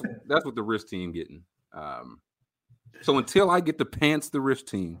head. That's what the risk team getting. So until I get to pants the risk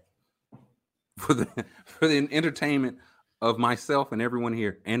team for the entertainment of myself and everyone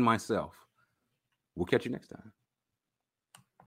here and myself, we'll catch you next time.